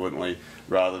more fluently,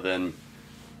 rather than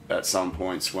at some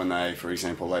points when they, for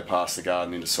example, they pass the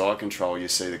guard into side control, you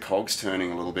see the cogs turning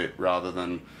a little bit, rather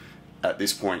than at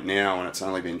this point now, and it's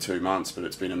only been 2 months, but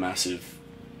it's been a massive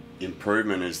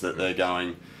improvement, is that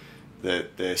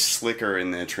they're slicker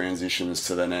in their transitions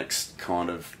to the next kind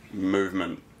of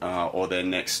movement, or their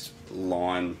next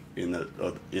line in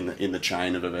the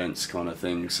chain of events kind of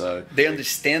thing. So they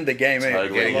understand the game.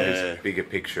 Totally, bigger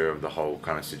picture of the whole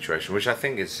kind of situation, which I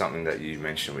think is something that you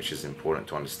mentioned, which is important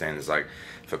to understand, is like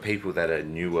for people that are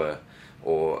newer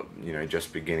or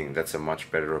just beginning, that's a much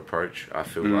better approach, I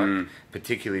feel like,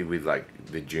 particularly with like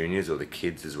the juniors or the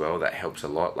kids as well. That helps a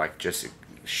lot, like just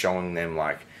showing them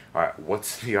like, all right,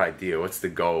 what's the idea, what's the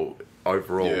goal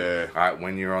overall? All right,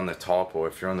 when you're on the top or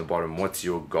if you're on the bottom, what's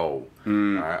your goal? All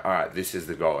right, this is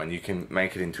the goal, and you can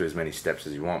make it into as many steps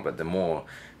as you want, but the more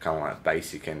kind of like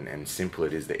basic and simple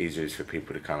it is, the easier it is for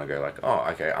people to kind of go like, oh,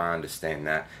 okay, I understand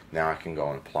that, now I can go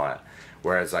and apply it.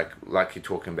 Whereas like you're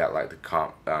talking about like the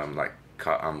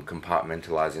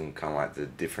compartmentalizing kind of like the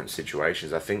different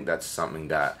situations, I think that's something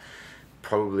that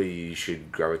probably you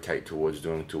should gravitate towards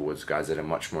doing towards guys that are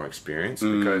much more experienced,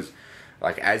 because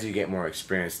like as you get more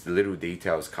experience, the little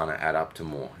details kind of add up to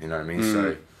more, you know what I mean?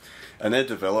 So, and they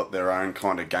develop their own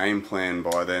kind of game plan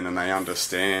by then, and they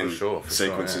understand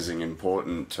sequencing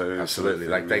important too. Absolutely,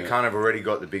 like they kind of already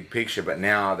got the big picture, but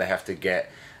now they have to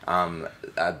get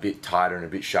a bit tighter and a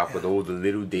bit sharp with all the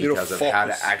little details of how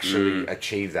to actually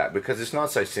achieve that, because it's not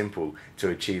so simple to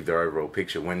achieve the overall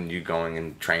picture when you're going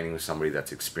and training with somebody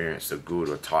that's experienced or good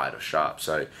or tight or sharp.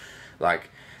 So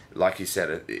like you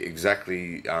said,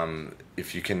 exactly,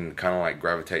 if you can kind of like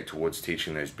gravitate towards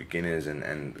teaching those beginners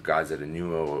and guys that are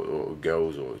newer, or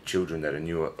girls or children that are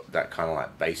newer, that kind of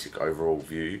like basic overall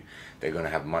view, they're going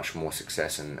to have much more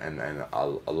success and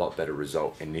a lot better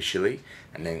result initially.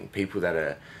 And then people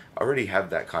that already have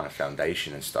that kind of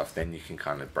foundation and stuff, then you can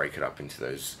kind of break it up into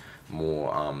those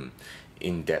more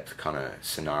in-depth kind of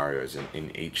scenarios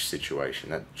in each situation.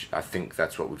 That, I think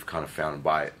that's what we've kind of found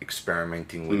by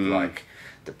experimenting with like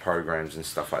the programs and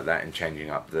stuff like that, and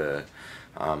changing up the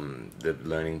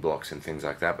learning blocks and things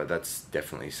like that. But that's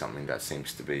definitely something that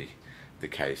seems to be the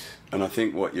case. And I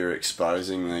think what you're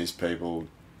exposing these people,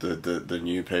 the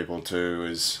new people to,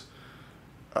 is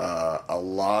a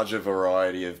larger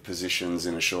variety of positions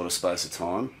in a shorter space of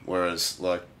time. Whereas,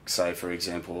 like, say for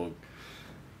example,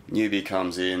 newbie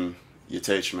comes in, you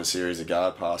teach them a series of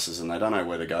guard passes and they don't know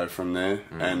where to go from there.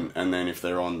 And then if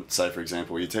they're on, say for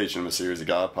example, you teach them a series of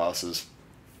guard passes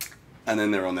and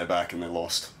then they're on their back and they're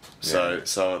lost. So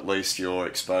at least you're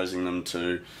exposing them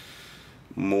to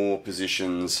more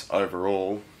positions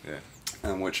overall,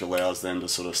 and which allows them to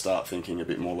sort of start thinking a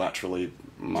bit more laterally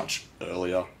much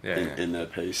earlier in their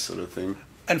piece, sort of thing.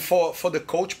 And for the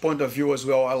coach point of view as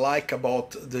well, I like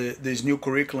about these new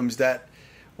curriculums that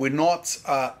we're not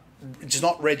it's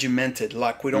not regimented.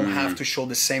 Like we don't have to show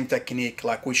the same technique.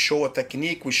 Like we show a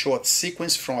technique, we show a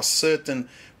sequence from a certain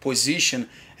position,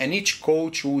 and each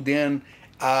coach will then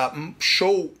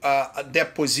show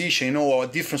that position, you know, or a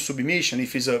different submission.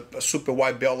 If it's a super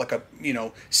white belt, like a, you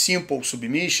know, simple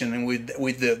submission and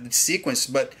with the sequence,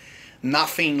 but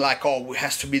nothing like, oh, it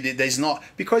has to be, there's not,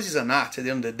 because it's an art at the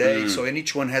end of the day. So, and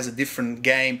each one has a different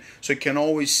game, so you can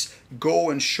always go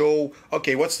and show,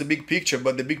 okay, what's the big picture,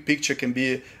 but the big picture can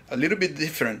be a little bit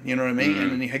different, you know what I mean?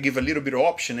 And then you give a little bit of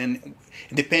option, and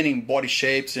depending body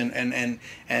shapes and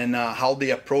how they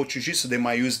approach jiu-jitsu, they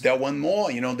might use that one more,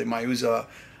 you know, they might use a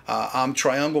arm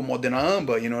triangle more than an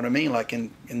armbar, you know what I mean? Like, and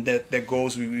that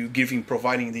goes, we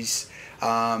providing these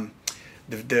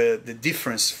the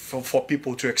difference for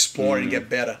people to explore and get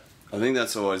better. I think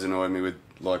that's always annoyed me with,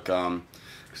 like,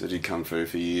 because I did Kung Fu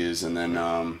for years, and then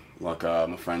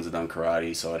my friends had done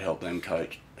karate, so I'd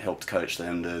helped coach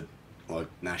them to, like,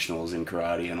 nationals in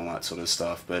karate and all that sort of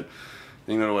stuff. But the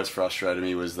thing that always frustrated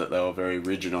me was that they were very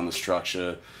rigid on the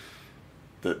structure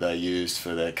that they used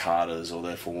for their katas or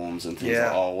their forms and things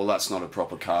like, oh, well, that's not a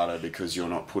proper kata because you're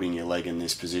not putting your leg in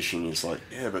this position. It's like,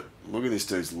 yeah, but look at this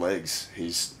dude's legs.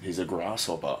 He's a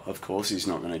grasshopper. Of course he's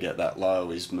not going to get that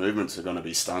low. His movements are going to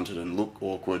be stunted and look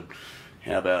awkward.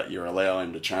 How about you allow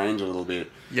him to change a little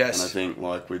bit? Yes. And I think,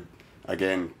 like, with,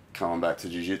 again, coming back to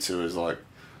jiu-jitsu is like,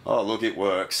 oh, look, it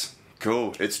works.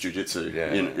 Cool, it's jiu-jitsu.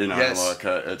 Yeah. You know, like,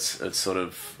 it's sort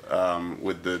of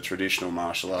with the traditional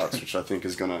martial arts, which I think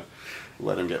is going to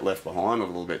let them get left behind a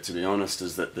little bit, to be honest,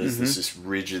 is that there's this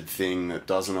rigid thing that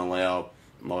doesn't allow,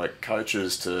 like,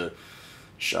 coaches to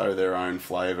show their own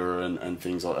flavour and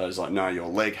things like that. It's like, no, your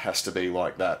leg has to be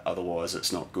like that, otherwise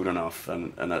it's not good enough,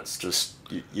 and that's just,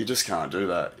 you just can't do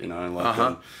that, you know, like,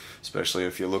 and especially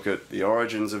if you look at the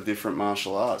origins of different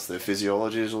martial arts, their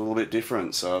physiology is a little bit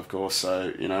different, so of course,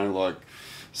 so, you know, like,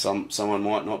 someone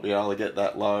might not be able to get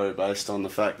that low based on the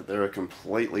fact that they're a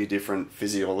completely different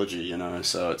physiology, you know.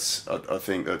 So it's, I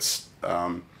think that's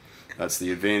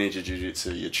the advantage of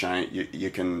jiu-jitsu. You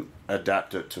can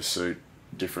adapt it to suit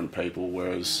different people,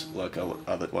 whereas like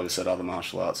I said, other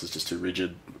martial arts is just too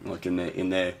rigid, like in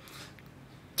their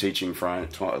teaching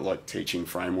framework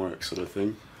sort of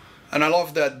thing. And I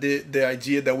love that the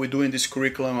idea that we're doing this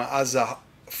curriculum as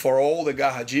for all the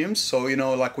Garra gyms, so, you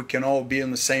know, like, we can all be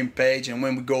on the same page, and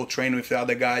when we go train with the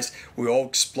other guys, we're all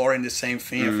exploring the same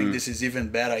thing. I think this is even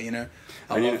better, you know.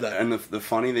 I love that. And the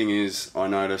funny thing is, I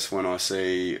notice when I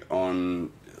see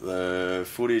on the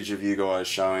footage of you guys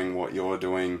showing what you're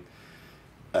doing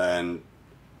and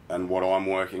what I'm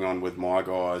working on with my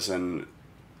guys, and,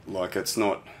 like, it's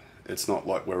not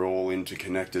like we're all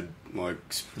interconnected, like,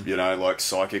 you know, like,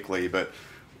 psychically, but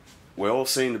we all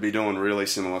seem to be doing really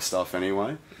similar stuff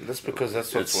anyway. That's because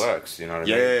that's what works, you know what I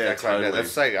mean? Yeah, totally. Like,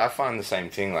 that's like, I find the same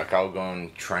thing. Like, I'll go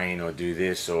and train or do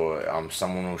this, or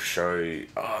someone will show,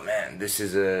 oh man, this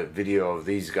is a video of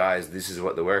these guys, this is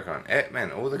what they work on.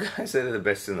 Man, all the guys that are the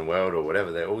best in the world or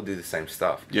whatever, they all do the same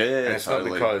stuff. Yeah, and it's totally.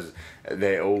 not because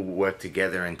they all work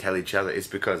together and tell each other. It's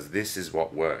because this is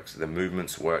what works. The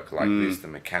movements work like this. The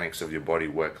mechanics of your body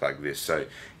work like this. So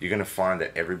you're going to find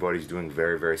that everybody's doing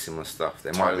very, very similar stuff.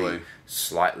 There might be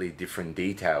slightly different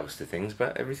details to things,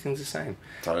 but everything's the same.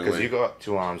 Totally. Because you got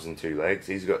 2 arms and 2 legs.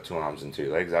 He's got 2 arms and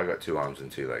 2 legs. I got 2 arms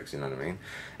and 2 legs. You know what I mean?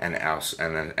 And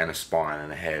a spine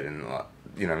and a head, and, like,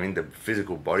 you know what I mean? The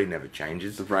physical body never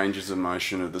changes. The ranges of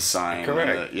motion are the same.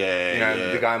 Correct. You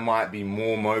know, the guy might be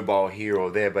more mobile here or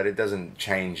there, but it doesn't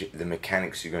change the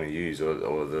mechanics you're going to use,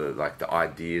 or the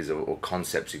ideas or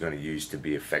concepts you're going to use to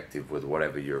be effective with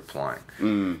whatever you're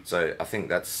applying. So I think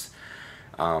that's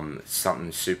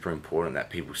something super important that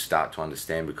people start to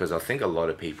understand, because I think a lot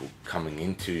of people coming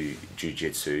into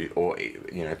jiu-jitsu, or,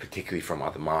 you know, particularly from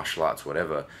other martial arts,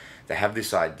 whatever, they have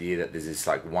this idea that there's this,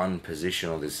 like, one position,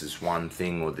 or there's this one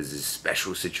thing, or there's this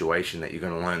special situation that you're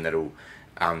going to learn that'll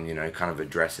you know, kind of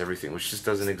address everything, which just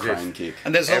doesn't exist. Crane kick.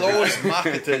 And there's always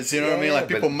marketers, you know what I mean? Like,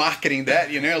 people marketing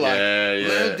that, you know, like,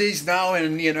 learn these now,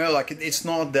 and, you know, like, it's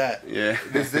not that. Yeah.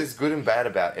 There's good and bad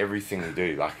about everything you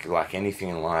do, like anything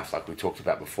in life, like we talked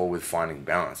about before with finding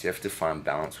balance. You have to find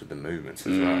balance with the movements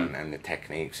as well, and the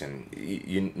techniques, and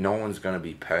no one's going to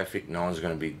be perfect, no one's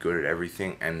going to be good at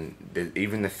everything, and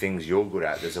even the things you're good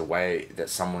at, there's a way that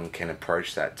someone can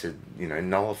approach that to, you know,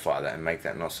 nullify that and make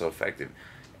that not so effective.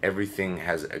 Everything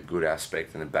has a good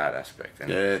aspect and a bad aspect,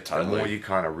 and totally. The more you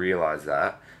kind of realize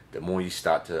that, the more you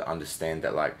start to understand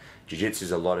that like jiu-jitsu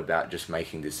is a lot about just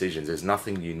making decisions. There's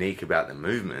nothing unique about the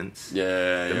movements.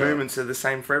 The movements are the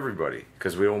same for everybody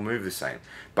because we all move the same.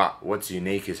 But what's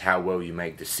unique is how well you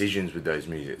make decisions with those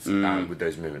with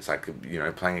those movements. Like, you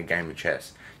know, playing a game of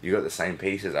chess. You got the same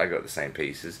pieces, I got the same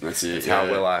pieces. That's it. It's how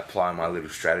well I apply my little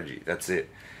strategy. That's it.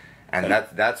 And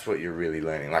that's what you're really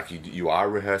learning. Like, you are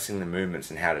rehearsing the movements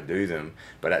and how to do them,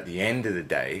 but at the end of the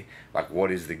day, like,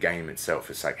 what is the game itself?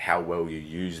 It's like how well you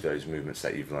use those movements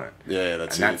that you've learned. Yeah,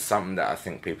 that's something that I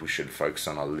think people should focus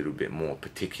on a little bit more,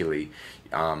 particularly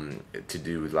to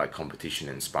do with like competition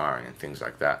and sparring and things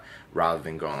like that, rather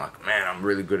than going like, man, I'm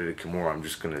really good at a Kimura, I'm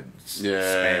just gonna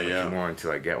spam a Kimura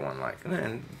until I get one. Like,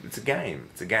 man, it's a game.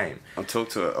 It's a game. I talk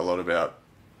to a lot about.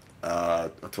 I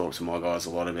talk to my guys a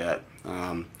lot about.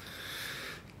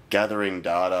 Gathering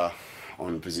data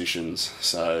on positions.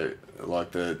 So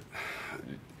like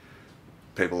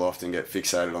people often get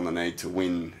fixated on the need to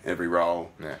win every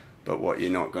roll, but what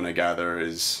you're not going to gather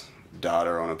is data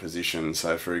on a position.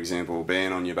 So for example,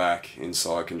 being on your back in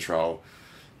side control,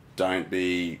 don't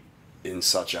be in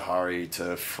such a hurry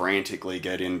to frantically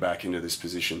get back into this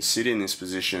position. Sit in this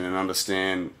position and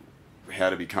understand how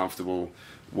to be comfortable,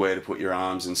 where to put your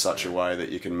arms in such a way that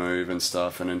you can move and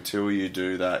stuff. And until you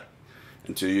do that,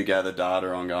 until you gather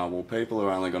data on going, well, people are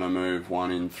only going to move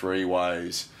 1 in 3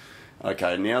 ways.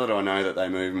 Okay, now that I know that they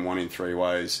move in 1 in 3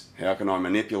 ways, how can I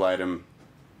manipulate them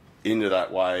into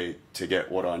that way to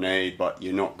get what I need? But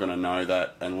you're not going to know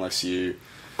that unless you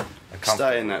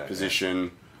stay in that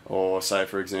position, or say,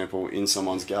 for example, in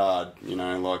someone's guard, you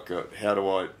know, like how do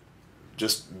I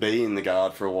just be in the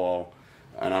guard for a while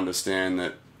and understand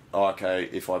that, okay,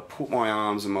 if I put my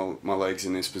arms and my legs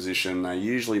in this position, they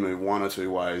usually move 1 or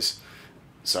 2 ways.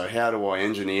 So how do I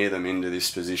engineer them into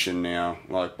this position now?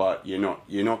 Like, but you're not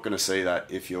going to see that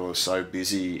if you're so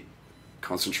busy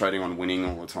concentrating on winning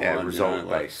all the time. Yeah, result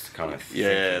based kind of thing.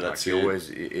 Yeah, that's like, always.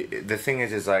 The thing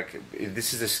is like,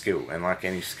 this is a skill, and like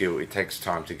any skill, it takes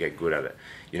time to get good at it.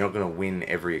 You're not going to win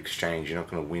every exchange. You're not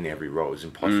going to win every roll. It's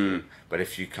impossible. But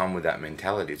if you come with that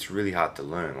mentality, it's really hard to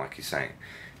learn, like you're saying.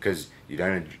 Because you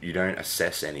don't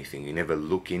assess anything. You never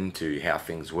look into how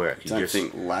things work. You don't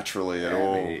think laterally at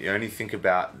all. You only think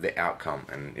about the outcome,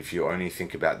 and if you only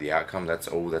think about the outcome, that's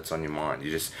all that's on your mind.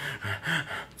 You just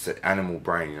it's an animal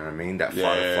brain. You know what I mean? That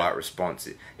fight or flight response.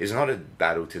 It's not a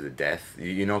battle to the death.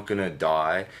 You're not gonna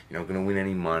die. You're not gonna win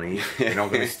any money. You're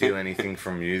not gonna steal anything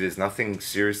from you. There's nothing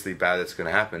seriously bad that's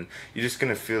gonna happen. You're just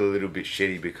gonna feel a little bit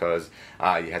shitty because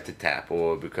you had to tap,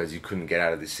 or because you couldn't get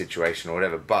out of this situation or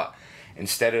whatever. But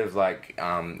instead of like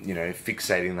you know,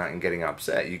 fixating that and getting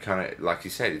upset, you kind of, like you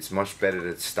said, it's much better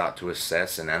to start to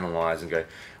assess and analyze and go,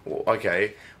 well,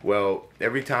 okay, well,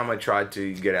 every time I tried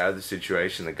to get out of the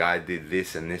situation, the guy did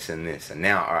this and this and this, and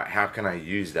now, all right, how can I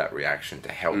use that reaction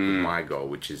to help with my goal,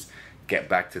 which is get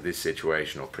back to this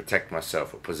situation or protect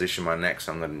myself or position my neck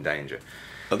so I'm not in danger.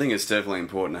 I think it's definitely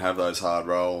important to have those hard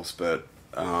rolls, but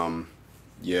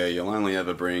yeah, you'll only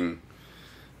ever bring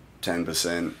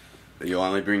 10%. You'll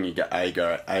only bring your A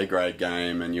grade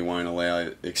game, and you won't allow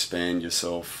expand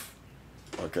yourself,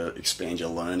 like expand your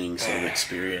learning sort of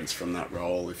experience from that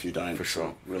role if you don't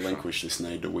relinquish this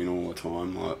need to win all the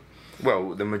time. Like,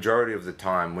 well, the majority of the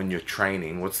time when you're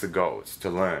training, what's the goal? It's to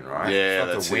learn, right? Yeah,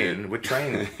 it's not to win. We're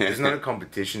training. There's not a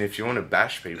competition. If you want to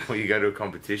bash people, you go to a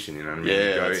competition. You know what I mean? Yeah,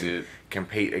 you go that's and it.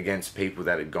 compete against people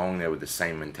that are going there with the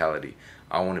same mentality.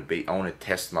 I want to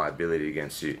test my ability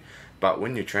against you. But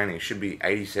when you're training, it should be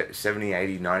 70,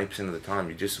 80, 90% of the time,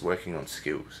 you're just working on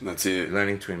skills. That's it. You're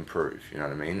learning to improve, you know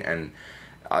what I mean? And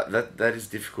that is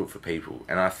difficult for people.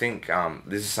 And I think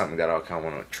this is something that I kind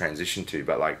of want to transition to,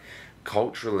 but like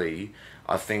culturally,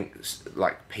 I think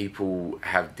like people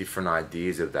have different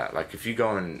ideas of that. Like if you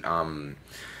go and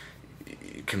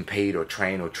compete or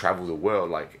train or travel the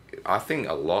world, like I think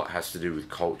a lot has to do with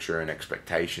culture and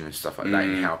expectation and stuff like that,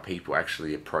 and how people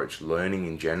actually approach learning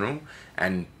in general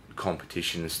and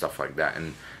competition and stuff like that.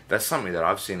 And that's something that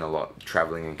I've seen a lot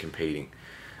traveling and competing.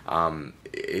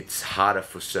 It's harder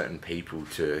for certain people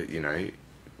to, you know,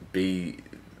 be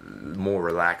more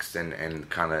relaxed and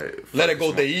kind of let it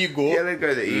go the ego. Yeah, let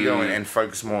go the ego and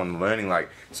focus more on learning. Like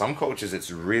some cultures,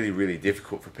 it's really, really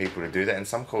difficult for people to do that, and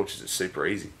some cultures it's super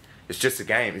easy. It's just a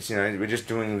game. It's, you know, we're just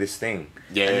doing this thing.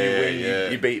 Yeah, and you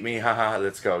win, you beat me, haha,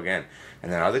 let's go again.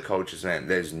 And then other cultures, man,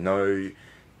 there's no,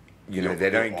 you know, they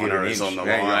don't give an inch. On the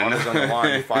Your line. honor's on the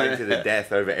line, fighting to the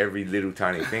death over every little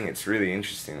tiny thing. It's really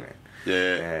interesting, man.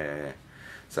 Yeah.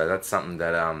 So that's something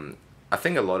that I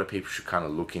think a lot of people should kind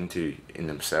of look into in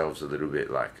themselves a little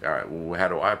bit. Like, all right, well, how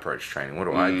do I approach training? What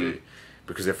do I do?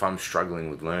 Because if I'm struggling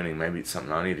with learning, maybe it's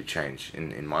something I need to change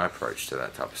in my approach to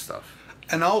that type of stuff.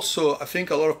 And also, I think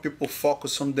a lot of people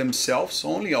focus on themselves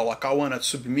only, or like, I want to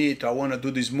submit, I want to do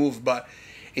this move, but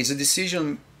it's a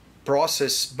decision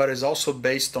process, but it's also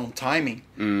based on timing,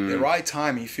 the right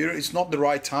timing. If it's not the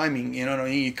right timing, you know what I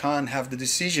mean, you can't have the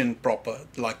decision proper,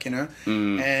 like, you know,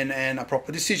 and a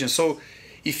proper decision. So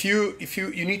if you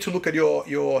need to look at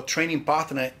your training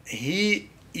partner,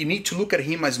 you need to look at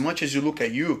him as much as you look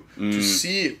at you, to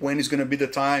see when it's going to be the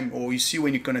time, or you see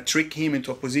when you're going to trick him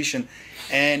into a position.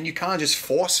 And you can't just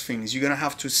force things. You're going to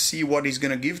have to see what he's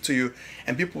going to give to you.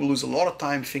 And people lose a lot of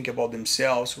time thinking about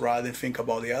themselves rather than think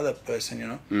about the other person,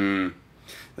 you know?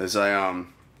 There's a...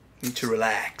 You need to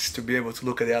relax to be able to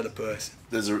look at the other person.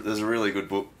 There's a really good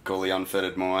book called The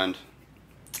Unfettered Mind.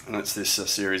 And it's this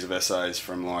series of essays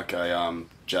from like a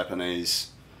Japanese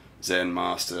Zen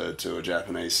master to a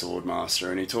Japanese sword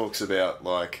master. And he talks about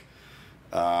like...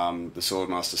 the sword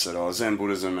master said, Zen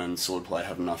Buddhism and swordplay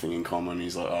have nothing in common.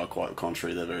 He's like, quite the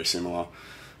contrary, they're very similar.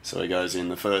 So he goes in,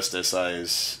 the first essay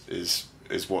is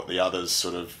what the others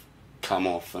sort of come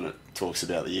off, and it talks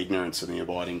about the ignorance and the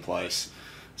abiding place.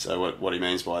 So what he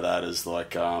means by that is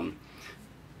like,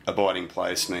 abiding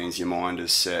place means your mind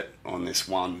is set on this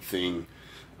one thing.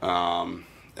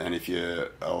 And if you're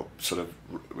sort of,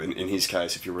 in his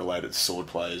case, if you're related to sword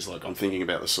players, like I'm thinking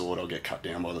about the sword, I'll get cut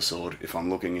down by the sword. If I'm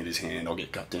looking at his hand, I'll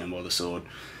get cut down by the sword.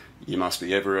 You must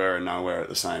be everywhere and nowhere at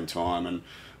the same time. And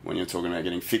when you're talking about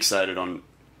getting fixated on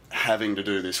having to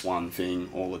do this one thing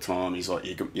all the time, he's like,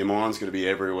 your mind's going to be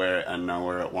everywhere and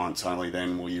nowhere at once. Only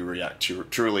then will you react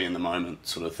truly in the moment,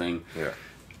 sort of thing. Yeah.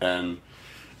 And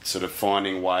sort of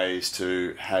finding ways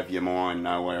to have your mind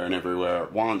nowhere and everywhere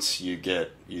at once, you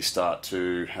start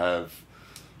to have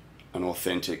an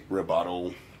authentic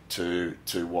rebuttal to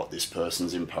what this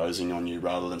person's imposing on you,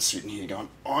 rather than sitting here going,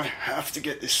 I have to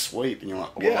get this sweep, and you're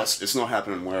like, well, it's not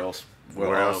happening. Where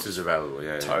else is available?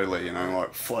 Yeah, totally. You know,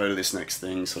 like flow to this next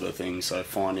thing, sort of thing. So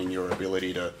finding your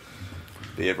ability to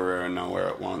be everywhere and nowhere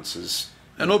at once is,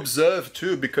 and observe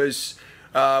too, because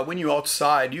when you're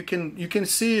outside, you can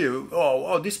see,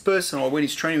 this person, or when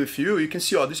he's training with you, you can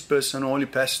see, this person only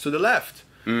passes to the left.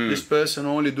 This person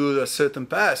only do a certain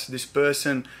pass. This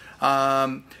person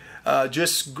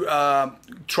just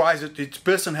tries it. This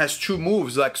person has two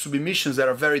moves, like submissions, that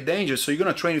are very dangerous. So you're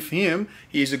gonna train with him.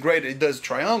 He does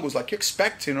triangles, like you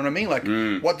expect. You know what I mean?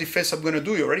 Like, what defense I'm gonna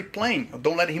do? You're already playing.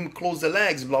 Don't let him close the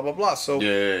legs. Blah blah blah. So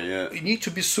you need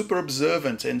to be super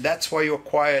observant, and that's why you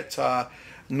acquire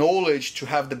knowledge to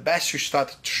have the best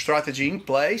strategy in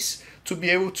place to be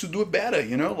able to do it better,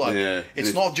 you know? Like,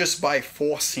 it's not just by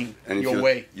forcing your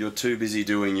way. You're too busy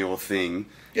doing your thing.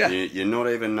 You're not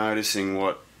even noticing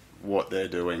what they're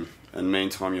doing. And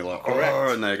meantime, you're like,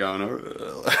 and they're going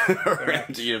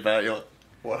around to your back. You're like,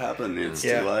 what happened? It's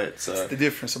too late. So it's the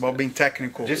difference about being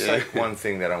technical. Just like one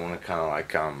thing that I want to kind of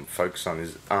like focus on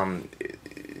is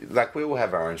like, we all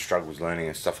have our own struggles learning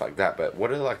and stuff like that, but what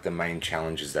are like the main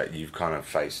challenges that you've kind of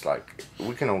faced? Like,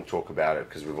 we can all talk about it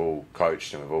because we've all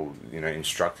coached and we've all, you know,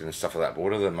 instructed and stuff like that, but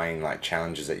what are the main like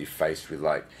challenges that you faced with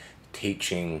like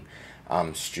teaching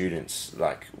students,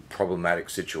 like problematic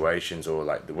situations, or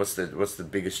like what's the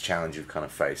biggest challenge you've kind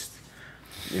of faced,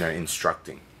 you know,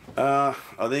 instructing? I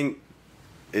think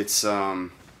it's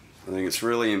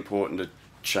really important to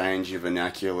change your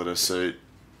vernacular to suit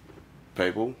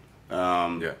people.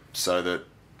 So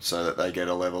that they get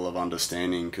a level of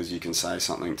understanding, because you can say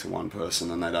something to one person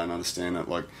and they don't understand it.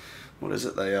 Like, what is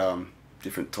it? They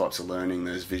different types of learning.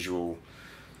 There's visual,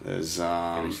 there's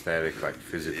aesthetic, like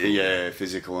physical.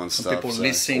 Physical and stuff. People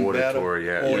listening, auditory,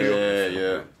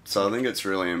 audio. So I think it's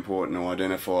really important to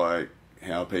identify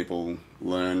how people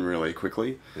learn really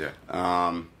quickly.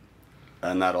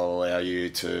 And that'll allow you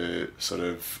to sort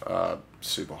of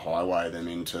super highway them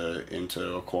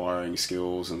into acquiring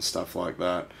skills and stuff like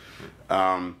that.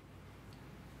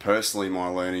 Personally, my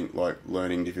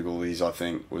learning difficulties, I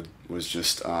think, was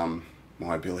just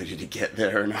my ability to get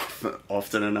there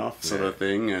often enough, sort of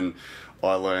thing. And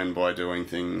I learned by doing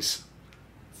things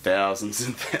thousands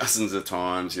and thousands of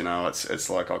times. You know, it's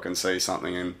like I can see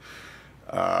something and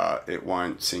it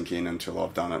won't sink in until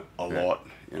I've done it a lot.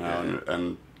 You know,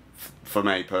 and for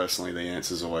me personally, the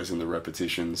answer's always in the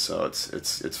repetition. So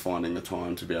it's finding the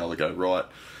time to be able to go, right,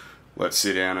 let's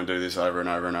sit down and do this over and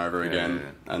over and over again.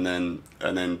 And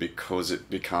then because it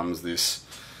becomes this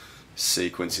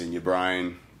sequence in your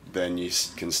brain, then you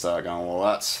can start going, well,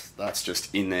 that's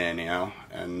just in there now.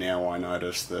 And now I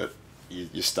notice that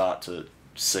you start to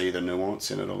see the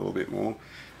nuance in it a little bit more.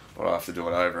 But I have to do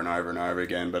it over and over and over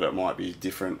again. But it might be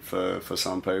different for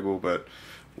some people. But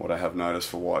what I have noticed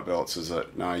for white belts is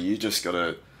that, no, you just got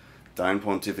to don't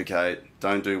pontificate.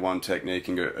 Don't do one technique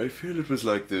and go, I feel it was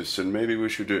like this, and maybe we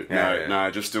should do it. No,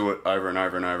 just do it over and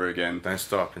over and over again. Don't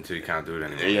stop until you can't do it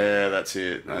anymore. Yeah, that's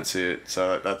it. That's it.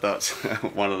 So that's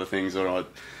one of the things that I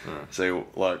see,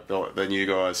 like the new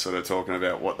guys sort of talking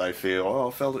about what they feel. Oh,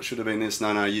 I felt it should have been this.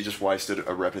 No, you just wasted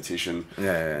a repetition.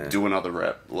 Yeah. Do another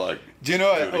rep. Like, do you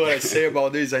know what I say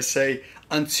about this? I say,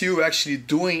 until actually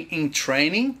doing in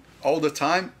training all the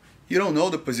time, you don't know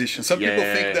the position. Some people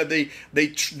think that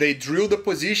they drill the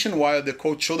position while the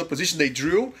coach show the position. They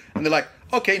drill and they're like,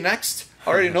 okay, next. I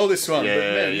already know this one. But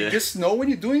man, you just know when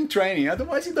you're doing training.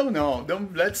 Otherwise, you don't know.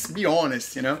 Let's be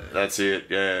honest, you know. That's it.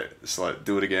 Yeah, it's like,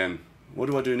 do it again. What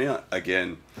do I do now?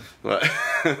 Again. Like,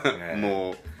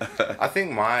 more. I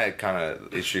think my kind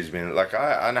of issue's been like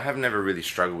I have never really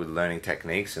struggled with learning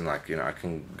techniques, and like, you know, I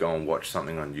can go and watch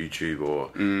something on YouTube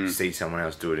or see someone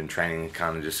else do it in training and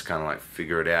kind of like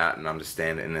figure it out and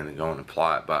understand it and then go and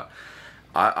apply it. But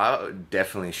I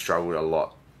definitely struggled a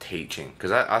lot teaching,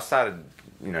 because I started,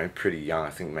 you know, pretty young.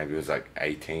 I think maybe it was like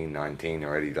 18, 19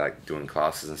 already, like doing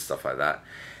classes and stuff like that.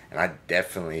 And I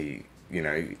definitely, you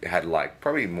know, had like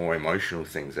probably more emotional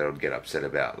things that I would get upset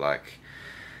about. Like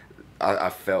I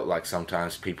felt like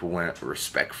sometimes people weren't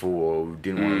respectful or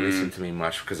didn't want to listen to me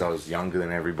much because I was younger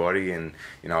than everybody, and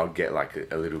you know, I'd get like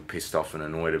a little pissed off and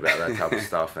annoyed about that type of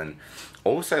stuff. And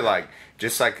also like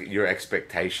just like your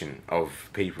expectation of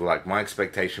people, like my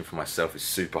expectation for myself is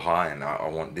super high, and I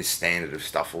want this standard of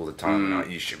stuff all the time.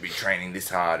 And you should be training this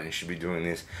hard and you should be doing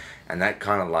this, and that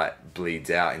kind of like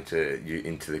bleeds out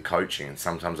into the coaching. And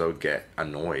sometimes I would get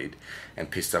annoyed and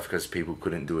pissed off because people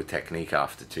couldn't do a technique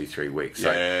after 2-3 weeks.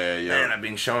 Man, I've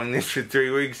been showing this for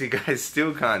 3 weeks, you guys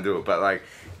still can't do it.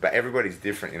 But everybody's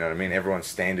different, you know what I mean? Everyone's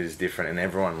standard is different, and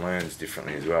everyone learns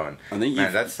differently as well. And I think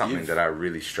that's something that I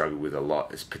really struggle with a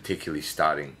lot, is particularly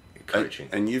starting coaching.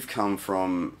 And you've come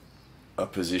from a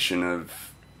position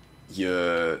of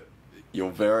you're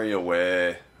very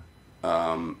aware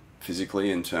physically,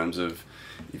 in terms of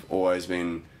you've always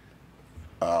been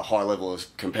high level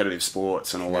of competitive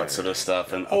sports and all that sort of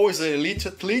stuff, and always an elite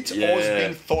athlete, always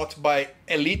been taught by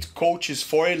elite coaches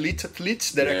for elite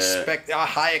athletes that expect a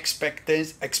high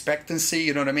expectancy,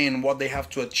 you know what I mean, what they have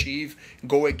to achieve,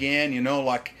 go again, you know,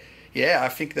 like, I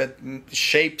think that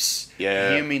shapes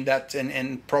him in that,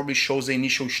 and probably shows the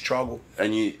initial struggle.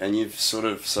 And you've sort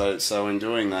of so in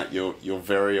doing that, you're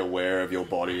very aware of your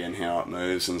body and how it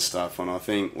moves and stuff. And I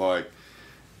think like,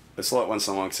 it's like when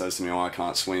someone says to me, I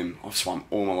can't swim. I've swum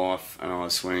all my life, and I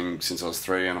was swimming since I was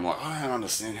 3, and I'm like, I don't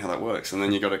understand how that works. And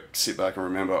then you got to sit back and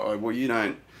remember, you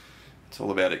don't. It's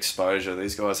all about exposure.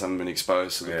 These guys haven't been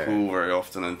exposed to the pool very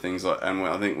often and things like. And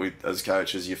I think we, as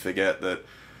coaches, you forget that.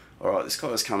 All right, this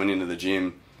guy's coming into the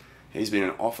gym. He's been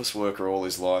an office worker all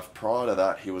his life. Prior to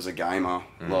that, he was a gamer.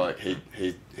 Like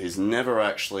he's never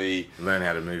actually learned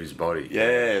how to move his body.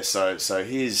 Yeah, so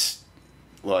his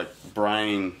like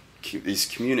brain, his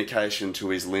communication to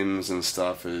his limbs and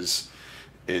stuff is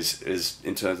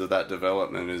in terms of that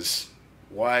development is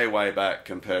way back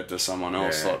compared to someone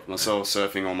else. Like myself,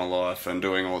 surfing all my life and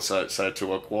doing all so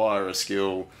to acquire a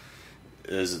skill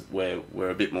is where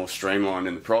we're a bit more streamlined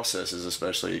in the processes,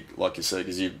 especially like you said,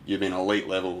 because you've been elite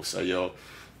level, so you're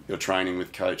training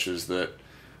with coaches that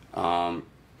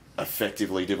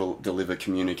effectively deliver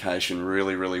communication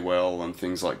really well and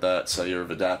things like that, so you've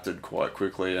adapted quite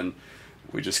quickly. And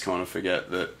we just kind of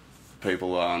forget that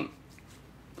people aren't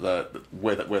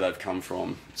where they've come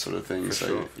from, sort of thing.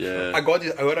 I got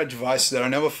advice that I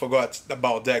never forgot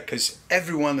about that, because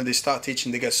everyone when they start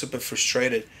teaching, they get super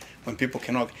frustrated when people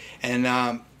cannot.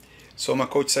 And so my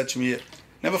coach said to me,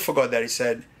 never forgot that, he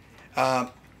said,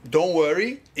 don't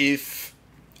worry if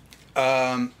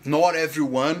not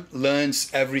everyone learns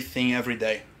everything every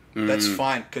day. That's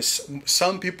fine, because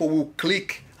some people will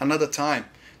click another time.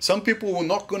 Some people will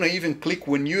not gonna even click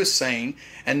when you're saying,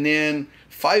 and then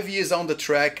 5 years down the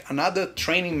track, another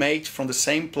training mate from the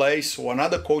same place or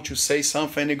another coach will say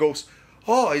something, and he goes,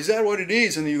 oh, is that what it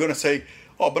is? And you're gonna say,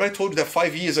 oh, but I told you that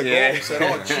 5 years ago. I said,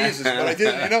 oh, Jesus, but I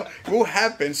didn't, you know, it will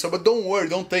happen. So, but don't worry,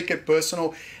 don't take it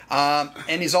personal.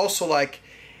 And it's also like,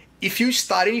 if you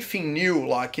start anything new,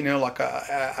 like, you know, like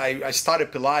I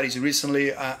started Pilates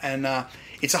recently, and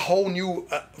it's a whole new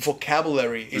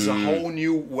vocabulary. It's a whole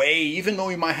new way, even though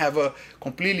you might have a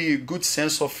completely good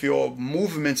sense of your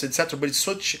movements, etc. But it's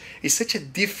such a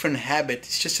different habit.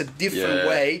 It's just a different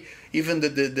way. Even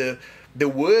the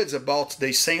words about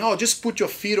they saying, oh, just put your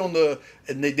feet on the,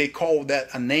 and they call that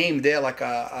a name there, like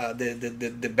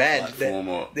the bed.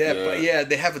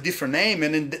 They have a different name,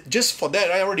 and then just for that,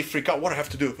 I already freak out. What I have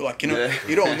to do? Like, you know,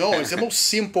 you don't know. It's the most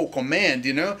simple command,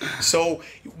 you know. So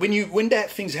when that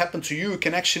things happen to you, you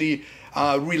can actually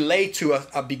relate to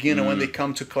a beginner when they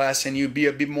come to class, and you be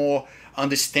a bit more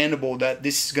understandable that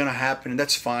this is gonna happen, and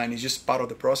that's fine. It's just part of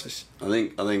the process. I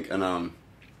think, and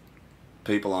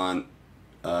people aren't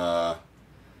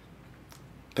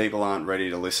ready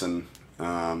to listen.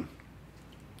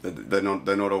 They're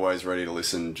not always ready to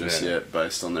listen just yet,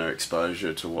 based on their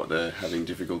exposure to what they're having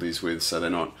difficulties with. So they're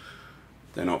not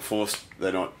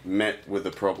met with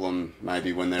the problem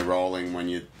maybe when they're rolling, when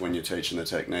you're teaching the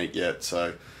technique yet.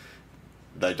 So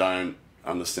they don't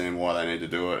understand why they need to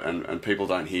do it, and people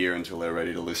don't hear until they're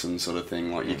ready to listen, sort of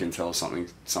thing. Like you can tell someone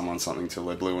something till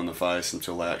they're blue in the face,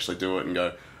 until they actually do it and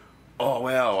go, oh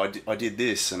wow, I did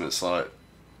this, and it's like,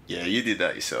 yeah, you did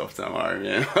that yourself, don't worry,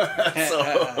 man. It's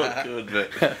all good,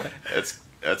 but it's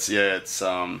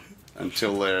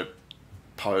until they're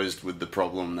posed with the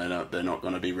problem, they're not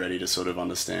going to be ready to sort of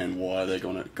understand why they're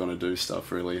going to do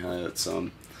stuff, really. Hey,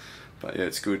 but yeah,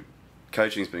 it's good.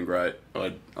 Coaching's been great.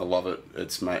 I love it.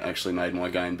 It's actually made my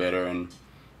game better, and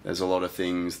there's a lot of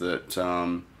things that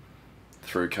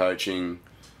through coaching,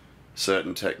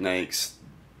 certain techniques,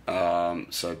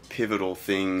 so pivotal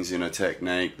things in a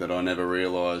technique that I never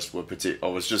realised were I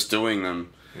was just doing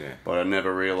them, but I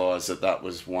never realised that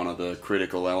was one of the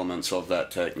critical elements of that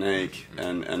technique.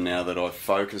 And now that I've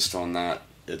focused on that,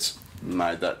 it's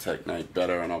made that technique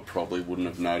better, and I probably wouldn't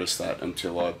have noticed that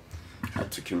until I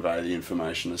had to convey the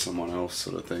information to someone else,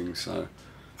 sort of thing. So,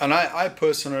 and I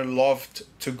personally loved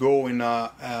to go in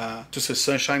to the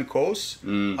Sunshine Coast,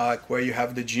 like where you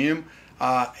have the gym.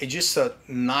 It's just a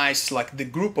nice, like the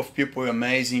group of people are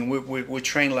amazing. We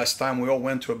trained last time. We all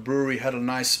went to a brewery, had a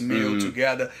nice meal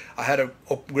together. I had a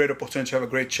great opportunity to have a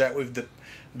great chat with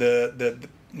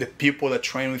the people that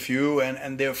train with you,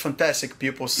 and they're fantastic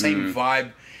people, same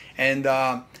vibe. And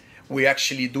we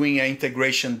actually doing an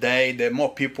integration day. There are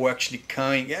more people actually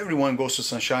coming. Everyone goes to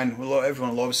Sunshine.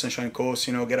 Everyone loves Sunshine Coast.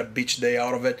 Get a beach day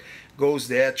out of it. Goes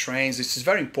there, trains. This is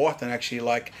very important, actually.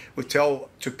 Like we tell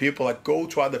to people, like go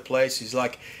to other places.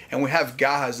 Like, and we have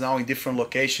garras now in different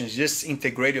locations. Just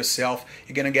integrate yourself.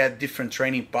 You're gonna get different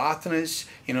training partners.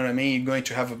 You know what I mean? You're going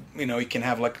to have you can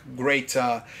have like great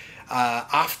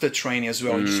after training as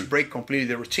well. You just break completely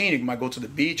the routine. You might go to the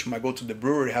beach. You might go to the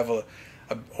brewery. Have a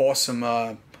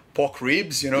awesome pork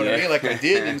ribs, you know what I mean, like I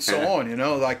did, and so on,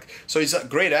 like, so it's a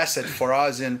great asset for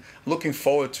us, and looking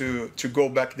forward to go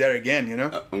back there again,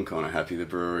 I'm kind of happy the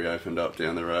brewery opened up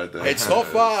down the road there. It's not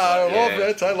far. I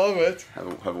love it.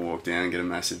 Have a walk down and get a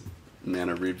massive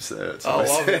amount of ribs there. I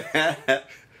love it.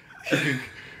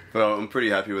 Well, I'm pretty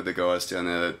happy with the guys down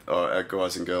there, our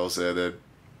guys and girls there. They're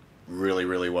really,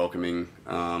 really welcoming.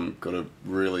 Got a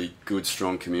really good,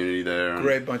 strong community there. And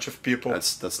great bunch of people.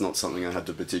 That's not something I had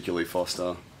to particularly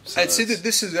foster. So I'd say that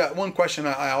this is one question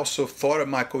I also thought of,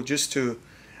 Michael, just to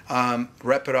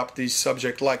wrap it up, this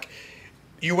subject. Like,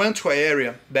 you went to an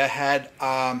area that had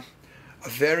a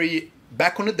very,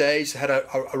 back on the days, had a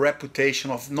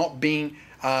reputation of not being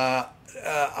a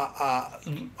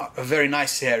very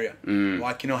nice area.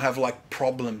 Like, have like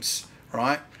problems,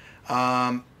 right?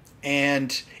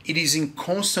 And it is in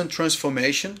constant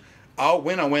transformation.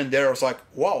 When I went there, I was like,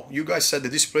 wow, you guys said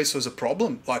that this place was a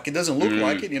problem. Like, it doesn't look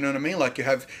like it, you know what I mean? Like, you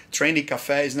have trendy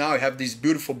cafes now, you have this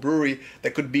beautiful brewery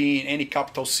that could be in any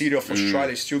capital city of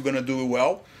Australia, still going to do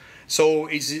well. So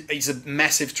it's a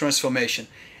massive transformation.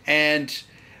 And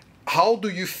how do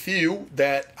you feel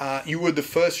that you were the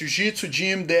first jiu-jitsu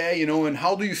gym there, and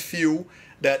how do you feel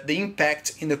that the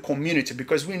impact in the community,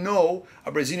 because we know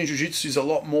a Brazilian jiu-jitsu is a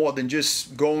lot more than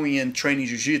just going and training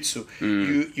jiu-jitsu.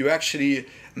 You actually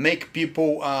make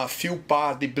people feel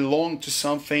part, they belong to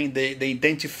something, they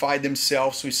identify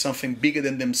themselves with something bigger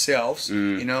than themselves,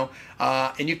 and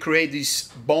you create these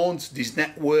bonds, this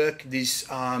network, this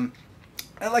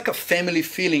like a family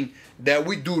feeling that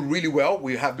we do really well.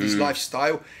 We have this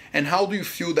lifestyle. And how do you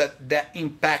feel that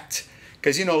impact?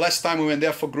 Because, last time we went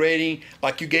there for grading,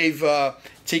 like you gave a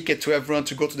ticket to everyone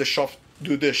to go to the shop,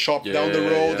 do the shop down the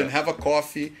road and have a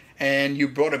coffee, and you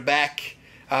brought it back.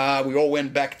 We all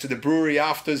went back to the brewery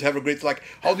afterwards, have a great, like,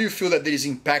 how do you feel that there is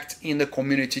impact in the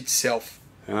community itself?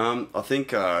 I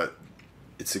think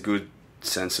it's a good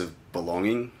sense of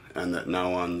belonging, and that no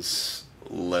one's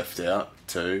left out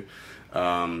too.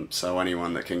 So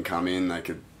anyone that can come in, they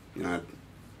could,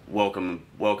 welcome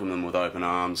them with open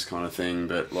arms, kind of thing.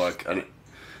 But like, and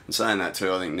saying that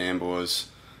too, I think Nambour's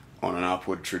on an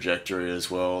upward trajectory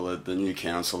as well. The new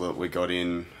council that we got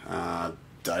in,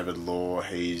 David Law,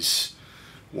 he's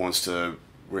wants to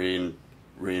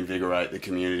reinvigorate the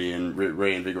community and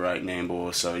reinvigorate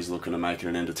Nambour, so he's looking to make it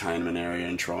an entertainment area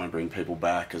and try and bring people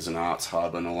back as an arts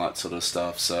hub and all that sort of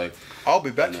stuff. So I'll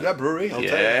be back to that brewery, I'll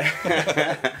tell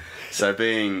you. So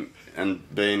being in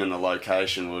a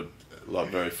location would, like,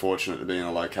 very fortunate to be in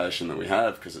a location that we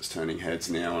have, because it's turning heads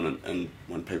now, and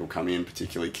when people come in,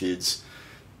 particularly kids,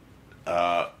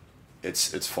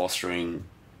 it's fostering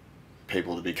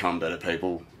people to become better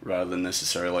people, rather than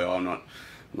necessarily, I'm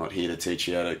not here to teach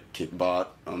you how to kick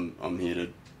butt. I'm here to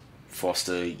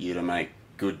foster you to make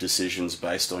good decisions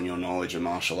based on your knowledge of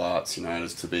martial arts, you know,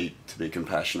 to be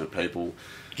compassionate people.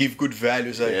 Give good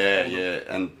values.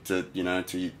 And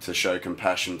to show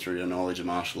compassion through your knowledge of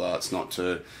martial arts, not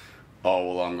to,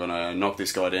 oh, well, I'm going to knock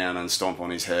this guy down and stomp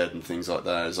on his head and things like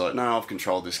that. It's like, no, I've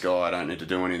controlled this guy, I don't need to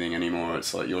do anything anymore.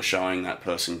 It's like you're showing that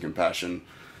person compassion,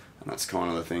 and that's kind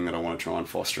of the thing that I want to try and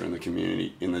foster in the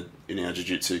community, in our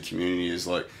jiu-jitsu community, is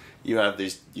like, you have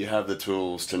the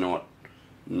tools to not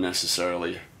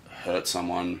necessarily hurt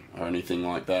someone or anything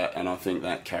like that, and I think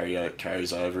that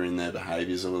carries over in their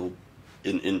behaviours a little,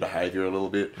 in behaviour a little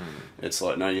bit. It's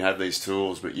like, no, you have these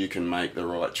tools, but you can make the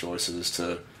right choices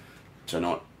to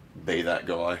not be that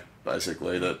guy,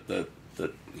 basically, that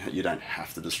you don't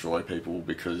have to destroy people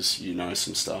because you know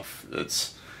some stuff.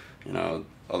 It's, you know,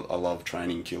 I love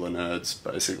training killer nerds,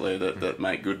 basically, that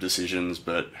make good decisions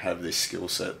but have this skill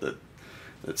set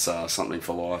that's something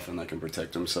for life, and they can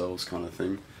protect themselves, kind of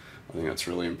thing. I think that's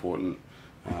really important.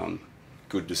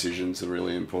 Good decisions are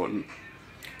really important.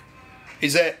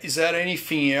 Is there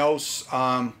anything else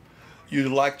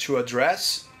you'd like to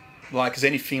address? Like, is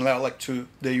anything that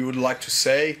you would like to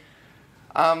say?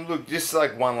 Look, just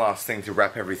like one last thing to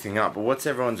wrap everything up, but what's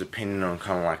everyone's opinion on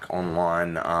kind of like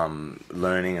online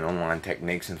learning and online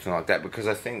techniques and things like that? Because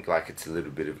I think like it's a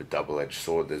little bit of a double-edged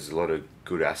sword. There's a lot of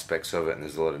good aspects of it, and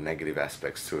there's a lot of negative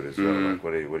aspects to it as well. Like,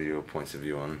 what are your points of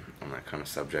view on that kind of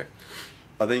subject?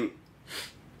 I think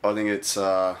it's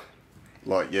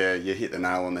like, yeah, you hit the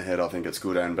nail on the head. I think it's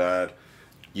good and bad.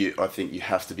 I think you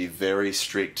have to be very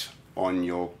strict on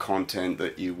your content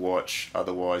that you watch,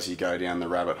 otherwise you go down the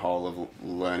rabbit hole of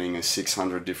learning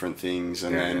 600 different things,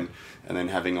 and then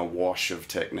having a wash of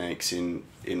techniques in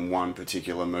one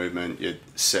particular movement. You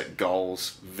set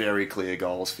goals, very clear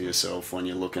goals for yourself when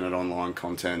you're looking at online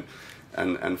content,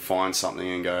 and find something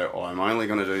and go, oh, I'm only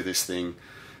going to do this thing,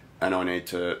 and I need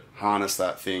to harness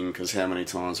that thing, because how many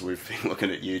times we've been looking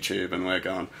at YouTube and we're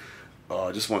going, oh,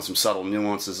 I just want some subtle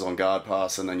nuances on guard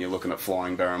pass, and then you're looking at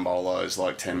flying barambolos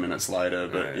like 10 minutes later,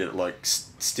 but you like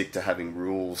stick to having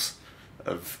rules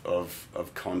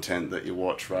of content that you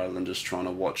watch, rather than just trying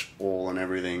to watch all and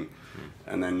everything,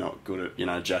 and then not good at, you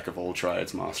know, jack of all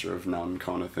trades, master of none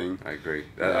kind of thing. I agree.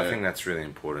 I think that's really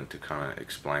important to kind of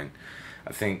explain.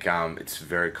 I think it's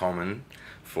very common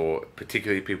for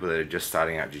particularly people that are just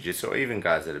starting out jiu-jitsu, or even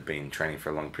guys that have been training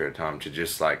for a long period of time, to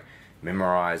just like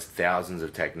memorize thousands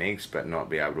of techniques but not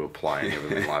be able to apply any of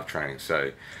them in live training.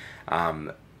 So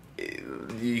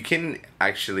you can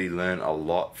actually learn a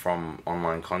lot from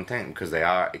online content, because they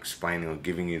are explaining or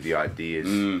giving you the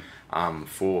ideas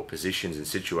for positions and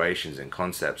situations and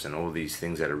concepts and all these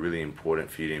things that are really important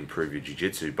for you to improve your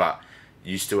jiu-jitsu. But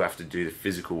you still have to do the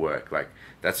physical work. Like,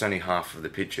 that's only half of the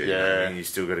picture. You know what I mean? You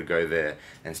still got to go there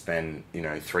and spend,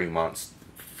 3 months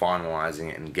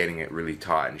finalizing it and getting it really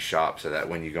tight and sharp, so that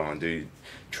when you go and do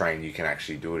train, you can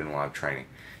actually do it in live training.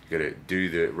 You got to do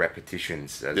the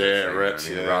repetitions, as reps,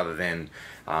 rather than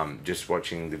just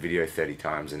watching the video 30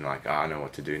 times and like, I know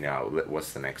what to do now.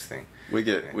 What's the next thing? We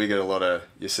get a lot of,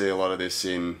 you see a lot of this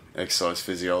in exercise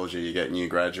physiology. You get new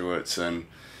graduates, and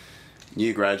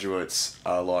new graduates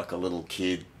are like a little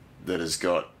kid that has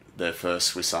got their first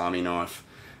Swiss Army knife,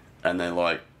 and they're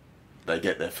like, they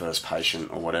get their first patient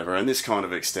or whatever. And this kind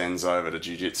of extends over to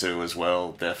jiu-jitsu as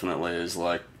well, definitely, is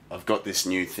like, I've got this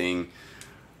new thing.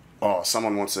 Oh,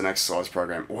 someone wants an exercise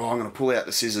program. Well, I'm going to pull out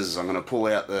the scissors, I'm going to pull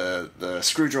out the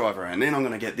screwdriver, and then I'm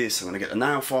going to get this, I'm going to get the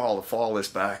nail file to file this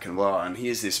back, and blah, and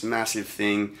here's this massive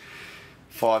thing.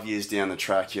 5 years down the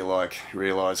track, you like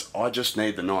realise, I just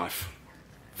need the knife.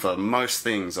 For most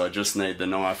things, I just need the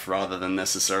knife, rather than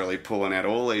necessarily pulling out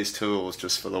all these tools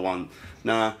just for the one.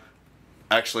 Nah,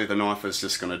 actually the knife is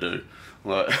just going to do.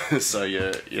 Like, so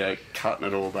you're cutting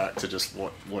it all back to just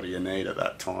what do you need at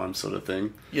that time, sort of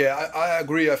thing. Yeah, I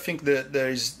agree. I think that there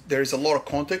is a lot of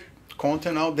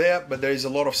content out there, but there is a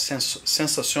lot of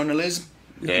sensationalism.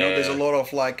 Yeah. You know, there's a lot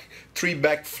of like 3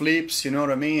 back flips, you know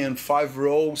what I mean, and 5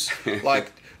 rolls.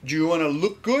 Like, do you want to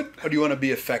look good or do you want to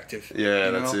be effective? Yeah,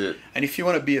 you know? that's it. And if you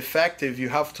want to be effective, you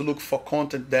have to look for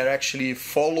content that actually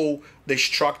follow the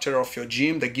structure of your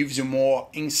gym, that gives you more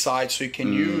insight, so you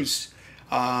can use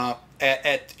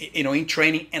in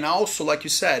training. And also, like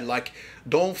you said, like,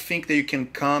 Don't think that you can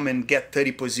come and get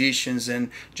 30 positions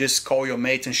and just call your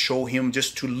mate and show him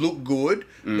just to look good.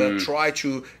 But try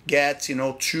to get, you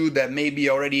know, two that maybe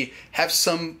already have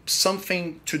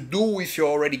something to do with your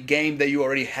already game that you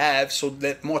already have, so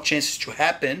that more chances to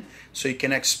happen, so you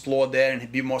can explore there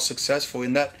and be more successful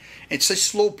in that. It's a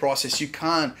slow process. You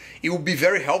can't, it will be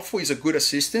very helpful, it's a good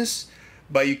assistance,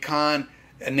 but you can't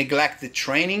neglect the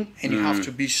training, and you have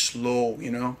to be slow, you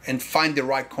know, and find the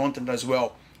right content as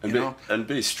well. And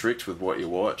be strict with what you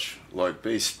watch. Like,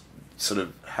 sort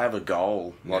of have a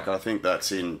goal. Like, I think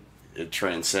that's it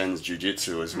transcends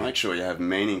jiu-jitsu, is make sure you have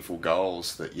meaningful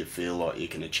goals that you feel like you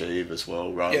can achieve as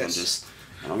well, rather than just,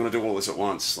 I'm going to do all this at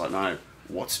once. Like, no,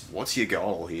 what's your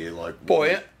goal here? Like,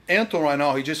 boy, Anton right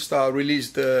now, he just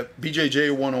released the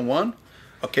BJJ101,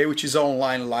 okay, which is an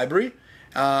online library.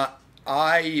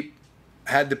 I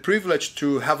had the privilege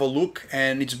to have a look,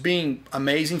 and it's been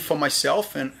amazing for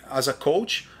myself, and as a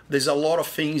coach, there's a lot of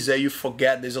things that you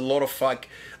forget. There's a lot of, like,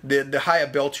 the higher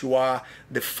belt you are,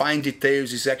 the fine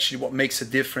details is actually what makes a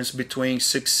difference between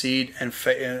succeed and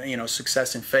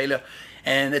success and failure.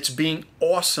 And it's been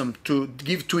awesome to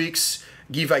give tweaks,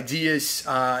 give ideas,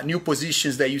 new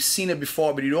positions that you've seen it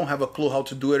before, but you don't have a clue how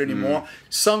to do it anymore.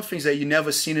 Some things that you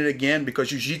never seen it again, because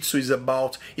jiu-jitsu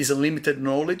is a limited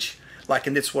knowledge. Like,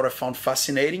 and that's what I found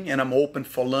fascinating, and I'm open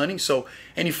for learning. So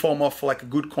any form of like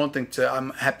good content, I'm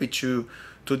happy to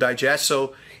digest.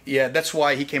 So yeah, that's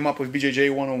why he came up with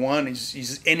BJJ101.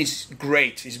 It's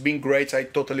great. It's been great. I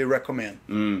totally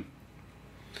recommend.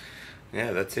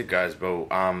 Yeah, that's it, guys. Well,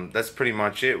 that's pretty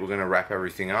much it. We're going to wrap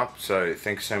everything up. So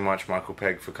thanks so much, Michael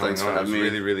Pegg, for coming on. It was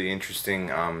really, really interesting,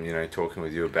 talking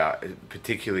with you about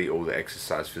particularly all the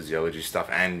exercise physiology stuff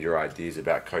and your ideas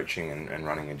about coaching and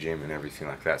running a gym and everything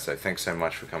like that. So thanks so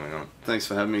much for coming on. Thanks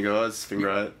for having me, guys. It's been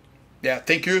great. Yeah,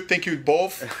 thank you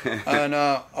both. And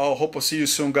I hope I'll see you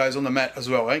soon, guys, on the mat as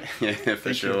well, right? Yeah,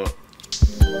 for sure.